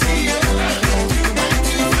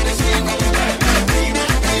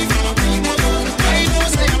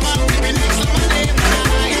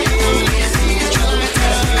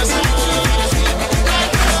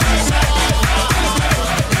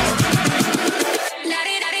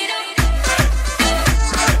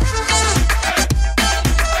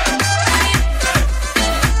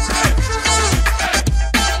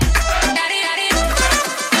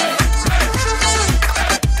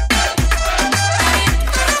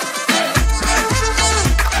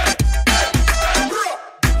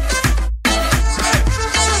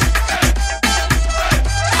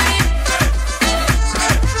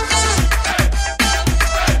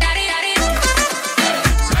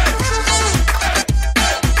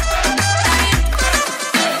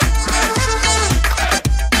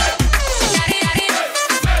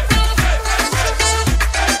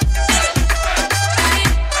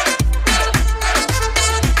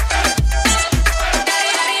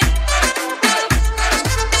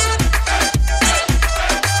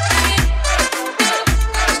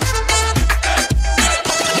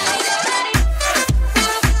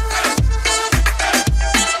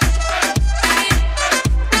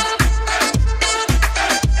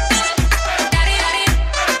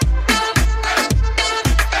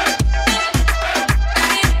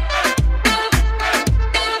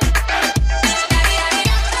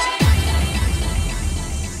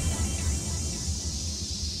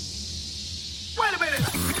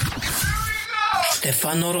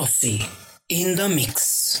 Stefano Rossi in the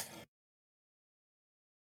mix.